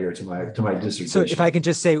sidelight here to my dissertation. So if I can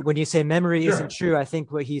just say, when you say memory Sure. isn't true, I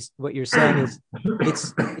think what you're saying is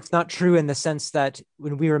it's not true in the sense that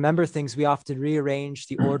when we remember things, we often rearrange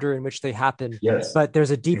the order in which they happen. Yes. But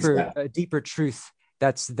there's a deeper truth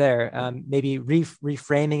that's there. Maybe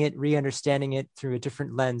reframing it, re-understanding it through a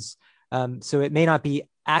different lens. So it may not be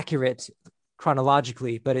accurate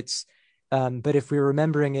chronologically, but but if we're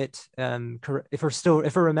remembering it, if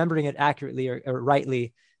we're remembering it accurately or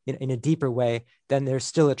rightly in a deeper way, then there's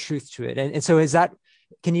still a truth to it. And so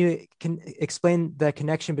can you explain the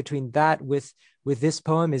connection between that with this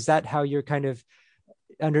poem? Is that how you're kind of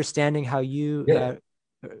understanding how you,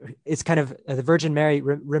 it's kind of the Virgin Mary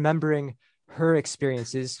remembering her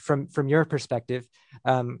experiences from your perspective,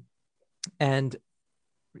 and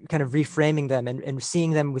kind of reframing them and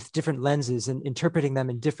seeing them with different lenses and interpreting them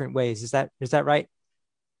in different ways. Is that right?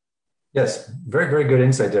 Yes, very, very good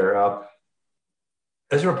insight there.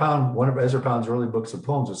 Ezra Pound, one of Ezra Pound's early books of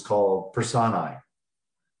poems was called Personae.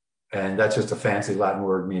 And that's just a fancy Latin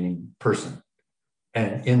word meaning person.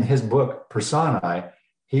 And in his book, Personae,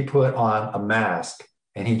 he put on a mask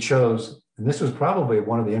and he chose, and this was probably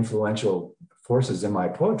one of the influential forces in my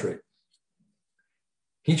poetry.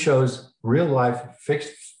 He chose real life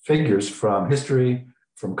fixed figures from history,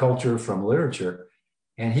 from culture, from literature,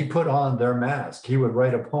 and he put on their mask. He would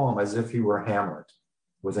write a poem as if he were Hamlet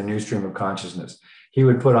with a new stream of consciousness. He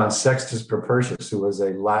would put on Sextus Propertius, who was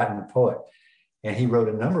a Latin poet, and he wrote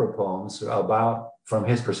a number of poems about, from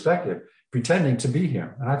his perspective, pretending to be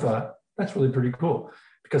him. And I thought, that's really pretty cool,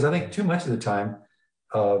 because I think too much of the time,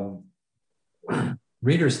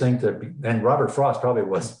 readers think that, and Robert Frost probably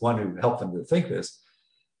was one who helped them to think this,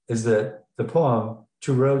 is that the poem,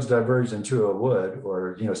 two roads diverged into a wood,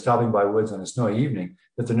 or, stopping by woods on a snowy evening,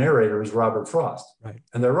 that the narrator is Robert Frost. Right.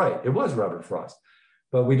 And they're right, it was Robert Frost.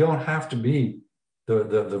 But we don't have to be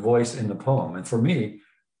the voice in the poem. And for me,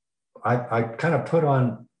 I kind of put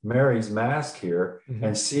on Mary's mask here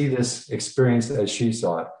and see this experience as she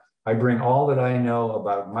saw it. I bring all that I know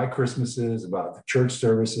about my Christmases, about the church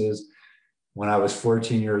services. When I was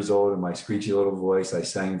 14 years old, in my screechy little voice, I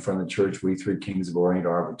sang in front of the church, "We Three Kings of Orient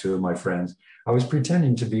Are," with two of my friends. I was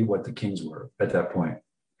pretending to be what the kings were at that point.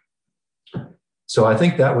 So I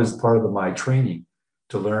think that was part of my training,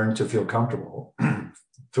 to learn to feel comfortable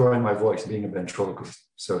throwing my voice, being a ventriloquist,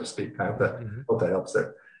 so to speak. I hope that helps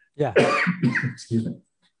there. Yeah. Excuse me.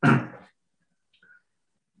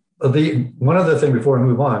 One other thing before we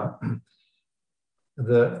move on,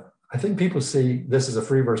 I think people see this as a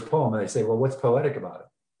free verse poem and they say, well, what's poetic about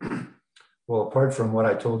it? Well, apart from what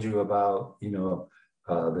I told you about,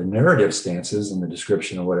 the narrative stances and the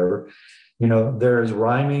description or whatever, there is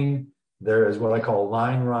rhyming, there is what I call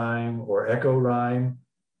line rhyme or echo rhyme.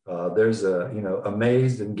 There's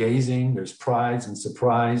amazed and gazing, there's prize and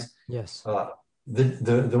surprise. Yes.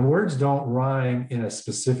 The words don't rhyme in a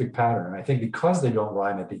specific pattern. I think because they don't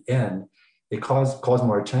rhyme at the end, it calls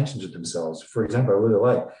more attention to themselves. For example, I really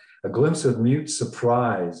like a glimpse of mute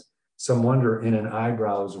surprise, some wonder in an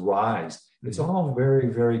eyebrow's rise. It's all very,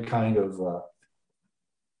 very kind of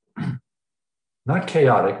not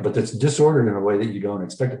chaotic, but it's disordered in a way that you don't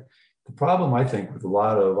expect it. The problem, I think, with a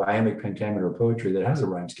lot of iambic pentameter poetry that has a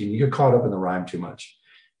rhyme scheme, you get caught up in the rhyme too much.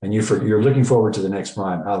 And you're looking forward to the next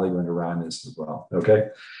rhyme. How are they going to rhyme this as well? Okay.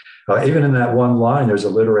 Even in that one line, there's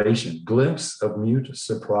alliteration. Glimpse of mute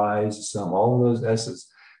surprise, some, all of those S's,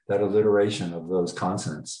 that alliteration of those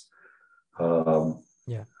consonants. More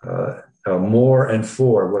and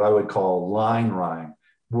for, what I would call line rhyme,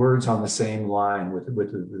 words on the same line with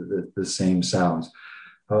the same sounds.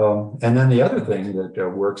 And then the other thing that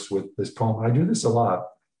works with this poem, I do this a lot,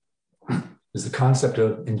 is the concept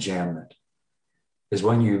of enjambment. Is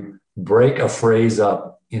when you break a phrase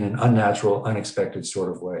up in an unnatural, unexpected sort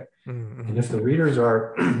of way. Mm-hmm. And if the readers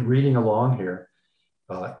are reading along here,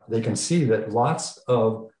 they can see that lots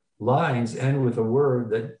of lines end with a word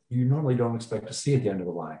that you normally don't expect to see at the end of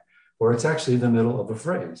a line, or it's actually the middle of a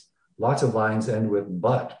phrase. Lots of lines end with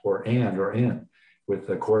but, or and, or in, with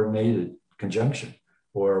a coordinated conjunction,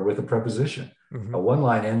 or with a preposition. Mm-hmm. One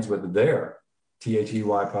line ends with there,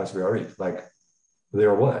 T-H-E-Y apostrophe R-E, like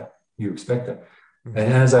there what? You expect that. Mm-hmm.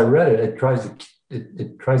 And as I read it, it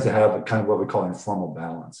tries to have a kind of what we call informal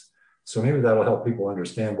balance. So maybe that'll help people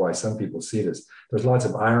understand why some people see this. There's lots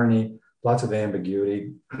of irony, lots of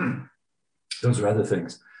ambiguity. Those are other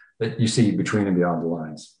things that you see between and beyond the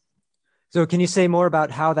lines. So can you say more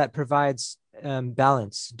about how that provides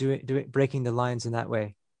balance, breaking the lines in that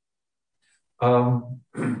way?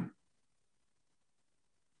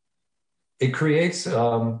 It creates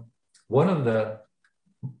one of the,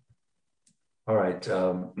 all right,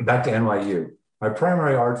 back to NYU. My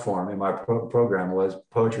primary art form in my program was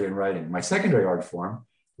poetry and writing. My secondary art form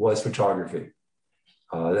was photography.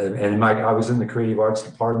 I was in the creative arts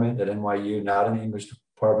department at NYU, not in the English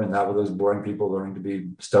department, not with those boring people learning to be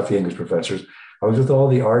stuffy English professors. I was with all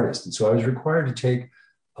the artists. And so I was required to take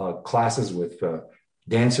classes with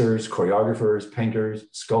dancers, choreographers, painters,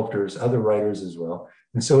 sculptors, other writers as well.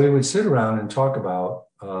 And so we would sit around and talk about,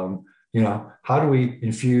 how do we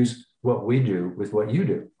infuse what we do with what you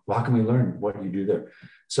do? Well, how can we learn what you do there?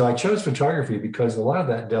 So I chose photography because a lot of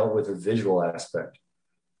that dealt with a visual aspect.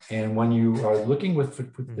 And when you are looking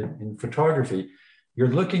in photography, you're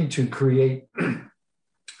looking to create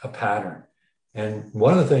a pattern. And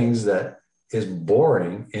one of the things that is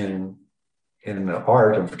boring in the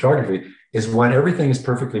art of photography is when everything is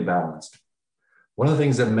perfectly balanced. One of the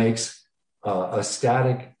things that makes a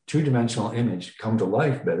static two-dimensional image come to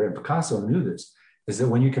life better, and Picasso knew this, is that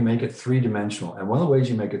when you can make it three-dimensional. And one of the ways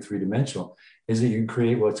you make it three-dimensional is that you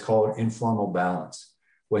create what's called informal balance.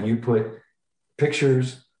 When you put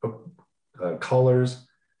pictures, colors,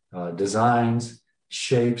 designs,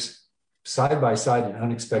 shapes, side by side in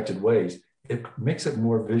unexpected ways, it makes it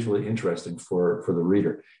more visually interesting for the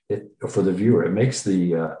reader, for the viewer. It makes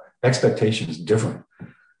the expectations different.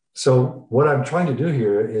 So what I'm trying to do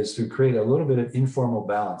here is to create a little bit of informal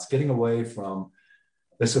balance, getting away from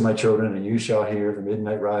 "Listen, my children, and you shall hear the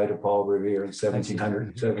midnight ride of Paul Revere in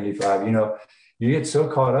 1775." You get so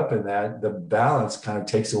caught up in that, the balance kind of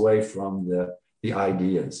takes away from the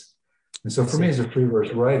ideas. And so for me as a free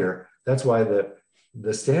verse writer, that's why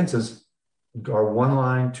the stanzas are 1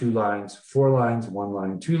 line, 2 lines, 4 lines, 1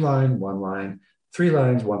 line, 2 line, 1 line, 3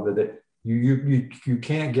 lines, you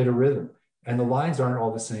can't get a rhythm. And the lines aren't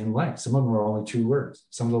all the same length. Some of them are only 2 words.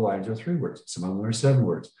 Some of the lines are 3 words. Some of them are 7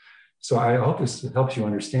 words. So I hope this helps you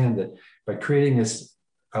understand that by creating this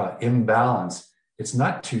imbalance, it's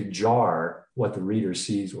not to jar what the reader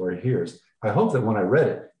sees or hears. I hope that when I read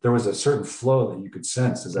it, there was a certain flow that you could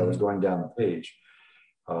sense as I was going down the page.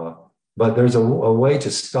 But there's a way to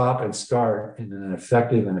stop and start in an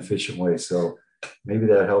effective and efficient way. So maybe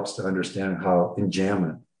that helps to understand how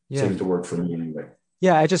enjambment seems to work for me anyway.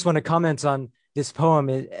 Yeah, I just want to comment on this poem.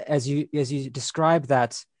 As you describe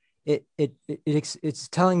that, it's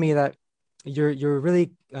telling me that you're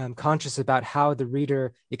really conscious about how the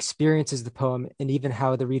reader experiences the poem, and even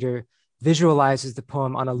how the reader visualizes the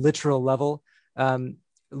poem on a literal level,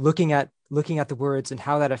 looking at the words and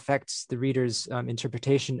how that affects the reader's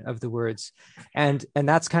interpretation of the words, and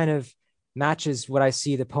that's kind of matches what I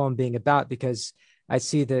see the poem being about, because I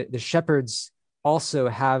see the shepherds also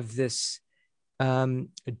have this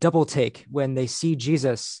double take when they see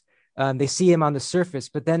Jesus. They see him on the surface,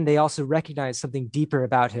 but then they also recognize something deeper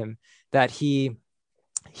about him, that he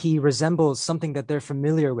resembles something that they're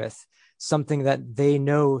familiar with, something that they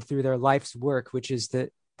know through their life's work, which is the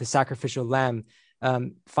sacrificial lamb,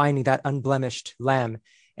 finding that unblemished lamb.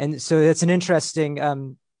 And so it's an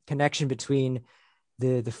interesting connection between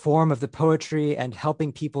the form of the poetry and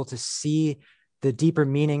helping people to see the deeper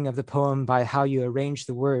meaning of the poem by how you arrange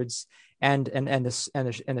the words, and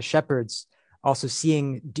the shepherds also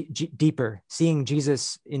seeing deeper, seeing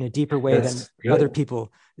Jesus in a deeper way than other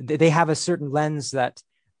people. They have a certain lens that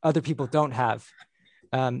other people don't have.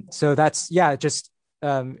 So that's, just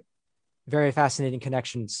very fascinating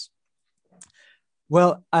connections.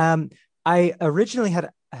 Well, I originally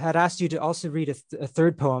had asked you to also read a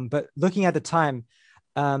third poem, but looking at the time,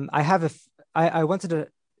 I wanted to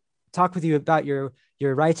talk with you about your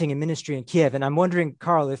writing and ministry in Kiev. And I'm wondering,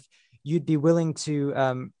 Carl, if you'd be willing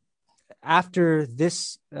to, after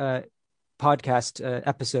this podcast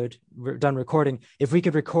episode, we're done recording, if we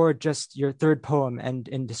could record just your third poem and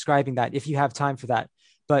in describing that, if you have time for that.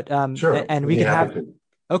 But sure. And we could have,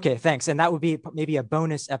 okay, thanks. And that would be maybe a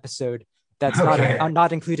bonus episode that's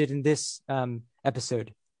not included in this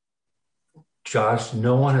episode. Josh,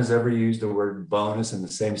 no one has ever used the word bonus in the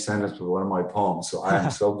same sentence with one of my poems. So I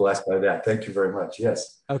am so blessed by that. Thank you very much.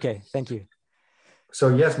 Yes. Okay. Thank you. So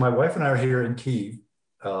yes, my wife and I are here in Kyiv,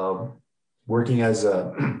 working as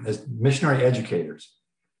missionary educators.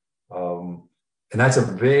 And that's a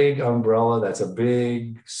big umbrella. That's a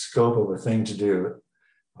big scope of a thing to do.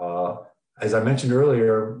 As I mentioned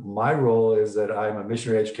earlier, my role is that I'm a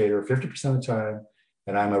missionary educator 50% of the time,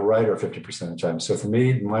 and I'm a writer 50% of the time. So for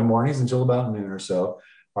me, my mornings until about noon or so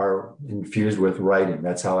are infused with writing.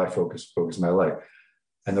 That's how I focus my life.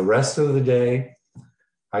 And the rest of the day,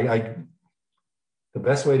 the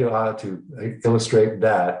best way to illustrate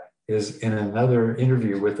that is in another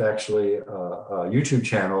interview with actually a YouTube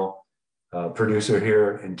channel producer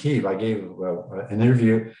here in Kyiv. I gave an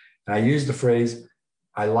interview, and I used the phrase,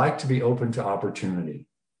 "I like to be open to opportunity."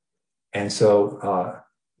 And so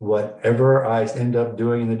whatever I end up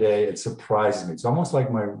doing in the day, it surprises me. It's almost like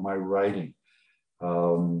my writing.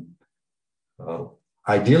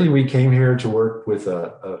 Ideally, we came here to work with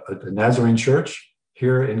a Nazarene church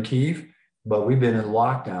here in Kyiv, but we've been in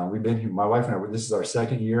lockdown. We've been here, my wife and I, this is our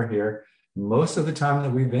second year here. Most of the time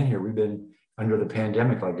that we've been here, we've been under the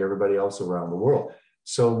pandemic like everybody else around the world.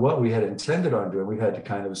 So what we had intended on doing, we had to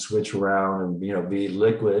kind of switch around and, be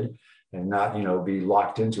liquid and not, be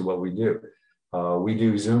locked into what we do. We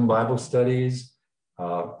do Zoom Bible studies.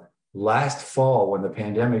 Last fall, when the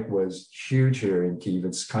pandemic was huge here in Kyiv,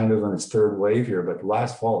 it's kind of on its third wave here, but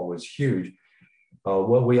last fall it was huge.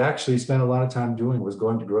 What we actually spent a lot of time doing was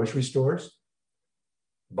going to grocery stores,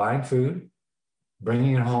 buying food,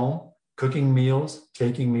 bringing it home, cooking meals,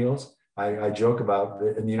 taking meals. I joke about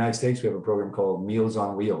that in the United States, we have a program called Meals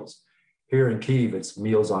on Wheels. Here in Kyiv, it's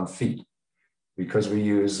Meals on Feet, because we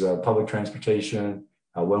use public transportation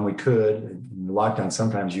when we could. In lockdown,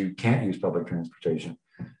 sometimes you can't use public transportation.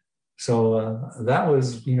 So that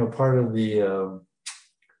was, part of the,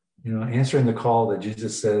 answering the call that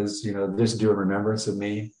Jesus says, this do in remembrance of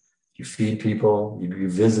me. You feed people, you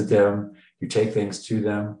visit them, you take things to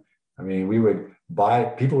them. I mean, we would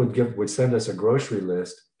people would send us a grocery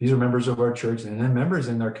list. These are members of our church and then members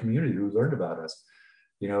in our community who learned about us.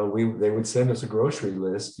 They would send us a grocery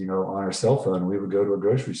list, on our cell phone. We would go to a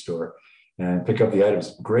grocery store and pick up the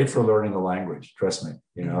items. Great for learning the language, trust me,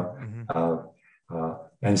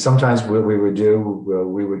 and sometimes what we would do,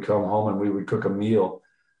 we would come home and we would cook a meal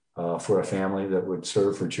for a family that would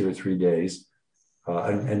serve for 2 or 3 days.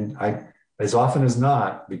 And I, as often as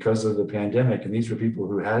not, because of the pandemic, and these were people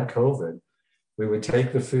who had COVID, we would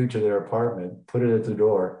take the food to their apartment, put it at the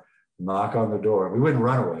door, knock on the door. We wouldn't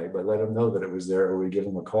run away, but let them know that it was there, or we'd give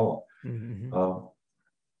them a call. Mm-hmm.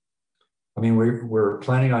 We're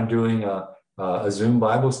planning on doing a Zoom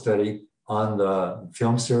Bible study on the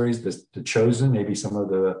film series, The Chosen. Maybe some of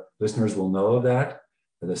the listeners will know of that.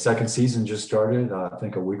 The second season just started, I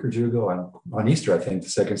think a week or two ago. On Easter, I think the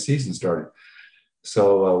second season started.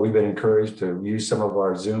 So we've been encouraged to use some of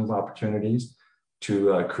our Zoom opportunities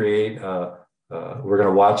to create, we're going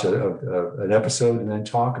to watch an episode and then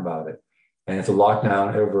talk about it. And if the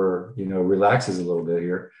lockdown ever, relaxes a little bit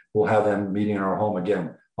here, we'll have them meeting in our home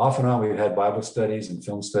again. Off and on, we've had Bible studies and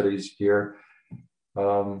film studies here.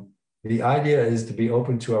 The idea is to be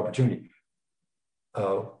open to opportunity.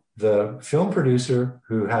 The film producer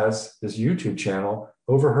who has this YouTube channel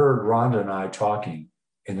overheard Rhonda and I talking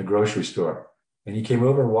in the grocery store. And he came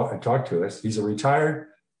over and talked to us. He's a retired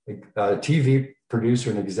TV producer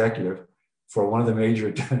and executive for one of the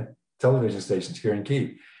major television stations here in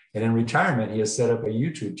Kyiv. And in retirement, he has set up a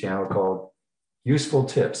YouTube channel called Useful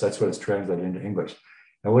Tips. That's what it's translated into English.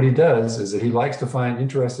 And what he does is that he likes to find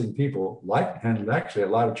interesting people, and actually a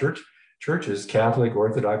lot of churches, Catholic,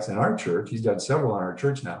 Orthodox, and our church. He's done several on our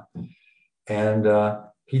church now. And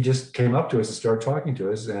he just came up to us and started talking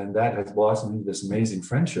to us. And that has blossomed into this amazing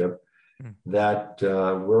friendship that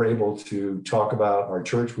we're able to talk about our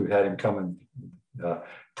church. We've had him come and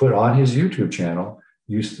put on his YouTube channel,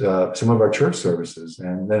 use some of our church services,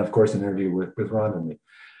 and then, of course, an interview with Ron and me.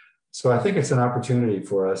 So I think it's an opportunity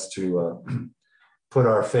for us to put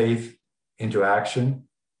our faith into action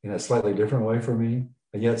in a slightly different way for me,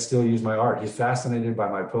 and yet still use my art. He's fascinated by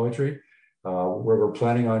my poetry. What we're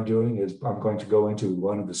planning on doing is I'm going to go into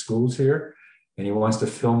one of the schools here, and he wants to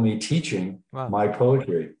film me teaching my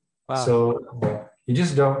poetry. Wow. So you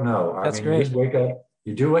just don't know. That's great. You just wake up,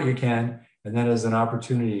 you do what you can, and then as an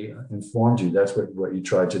opportunity informed you, that's what you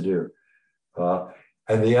try to do.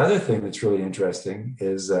 And the other thing that's really interesting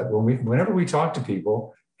is that whenever we talk to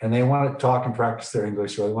people and they want to talk and practice their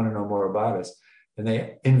English, or they want to know more about us, and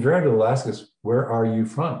they invariably will ask us, "Where are you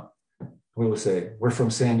from?" We will say, "We're from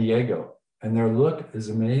San Diego." And their look is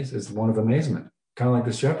one of amazement, kind of like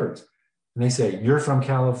the shepherds. And they say, "You're from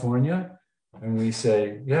California?" And we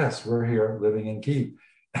say, "Yes, we're here living in Kyiv."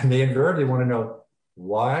 And they invariably want to know,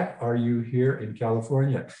 "Why are you here in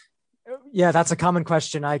California?" Yeah, that's a common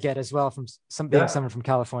question I get as well from someone from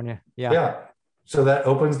California. Yeah. Yeah. So that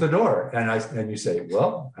opens the door. And you say,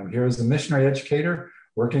 "Well, I'm here as a missionary educator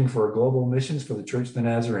working for global missions for the Church of the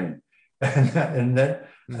Nazarene." And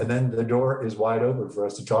then the door is wide open for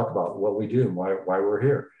us to talk about what we do and why we're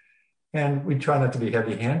here. And we try not to be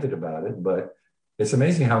heavy-handed about it, but it's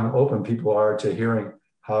amazing how open people are to hearing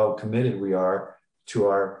how committed we are to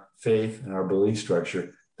our faith and our belief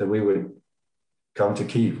structure, that we would come to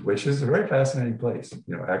Kyiv, which is a very fascinating place,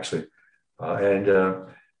 actually.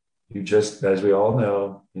 You just, as we all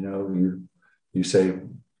know, you say,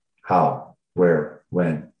 how, where,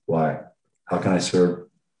 when, why, how can I serve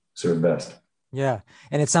best? Yeah.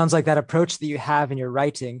 And it sounds like that approach that you have in your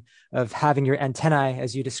writing of having your antennae,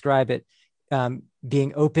 as you describe it,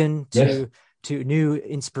 being open to new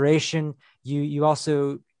inspiration. You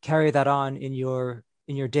also carry that on in your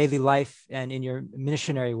daily life and in your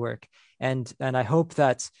missionary work. And I hope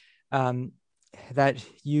that that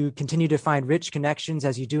you continue to find rich connections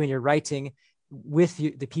as you do in your writing with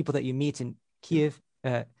the people that you meet in Kiev,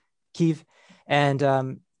 and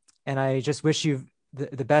I just wish you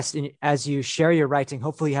the best as you share your writing.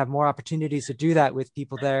 Hopefully, you have more opportunities to do that with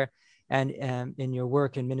people there, and in your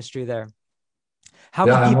work and ministry there. How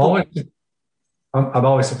Yeah, can people? I'm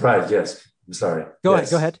always surprised. Yes, I'm sorry. Go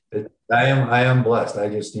Yes. ahead. I am blessed. I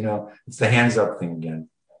just, it's the hands up thing again.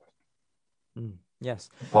 Yes.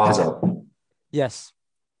 Palms up. Yes.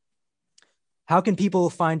 How can people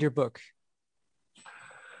find your book?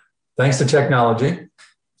 Thanks to technology,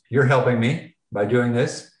 you're helping me by doing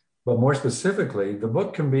this. But more specifically, the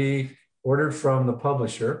book can be ordered from the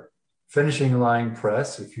publisher, Finishing Line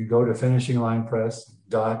Press. If you go to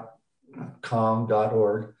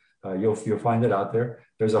finishinglinepress.com.org, you'll find it out there.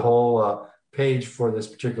 There's a whole page for this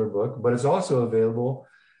particular book, but it's also available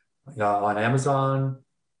on Amazon,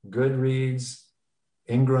 Goodreads,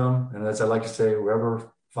 Ingram, and as I like to say,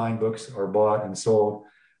 wherever fine books are bought and sold.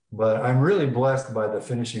 But I'm really blessed by the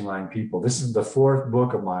Finishing Line people. This is the fourth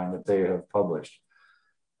book of mine that they have published.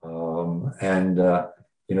 The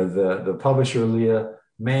publisher, Leah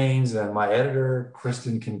Maines, and my editor,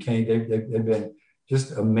 Kristen Kincaid, they've been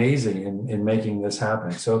just amazing in making this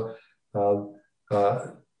happen. So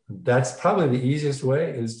that's probably the easiest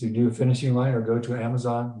way, is to do Finishing Line or go to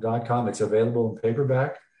Amazon.com. It's available in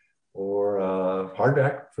paperback or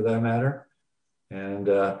hardback for that matter. And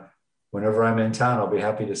whenever I'm in town, I'll be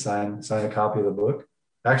happy to sign a copy of the book.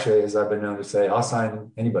 Actually, as I've been known to say, I'll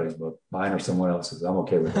sign anybody's book, mine or someone else's. I'm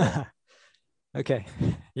okay with that. Okay.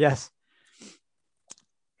 Yes.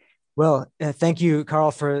 Well, thank you,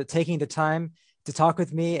 Carl, for taking the time to talk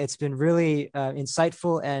with me. It's been really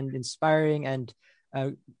insightful and inspiring, and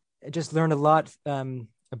I just learned a lot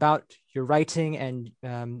about your writing and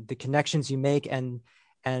the connections you make, and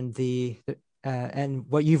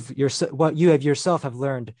what you have yourself have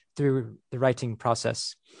learned through the writing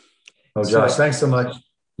process. Oh, Josh, thanks so much.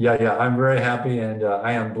 Yeah, I'm very happy, and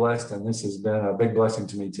I am blessed, and this has been a big blessing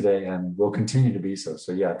to me today, and will continue to be so.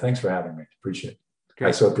 So yeah, thanks for having me. Appreciate it. Great.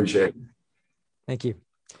 I so appreciate it. Thank you.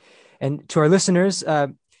 And to our listeners,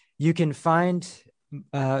 you can find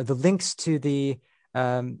the links to the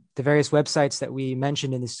various websites that we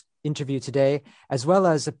mentioned in this interview today, as well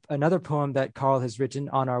as another poem that Carl has written,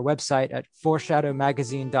 on our website at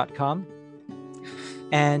foreshadowmagazine.com.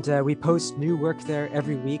 And we post new work there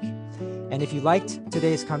every week. And if you liked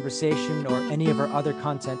today's conversation or any of our other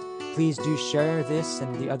content, please do share this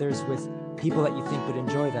and the others with people that you think would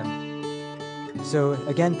enjoy them. So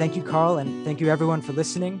again, thank you, Carl, and thank you everyone for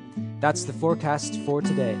listening. That's the forecast for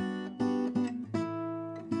today.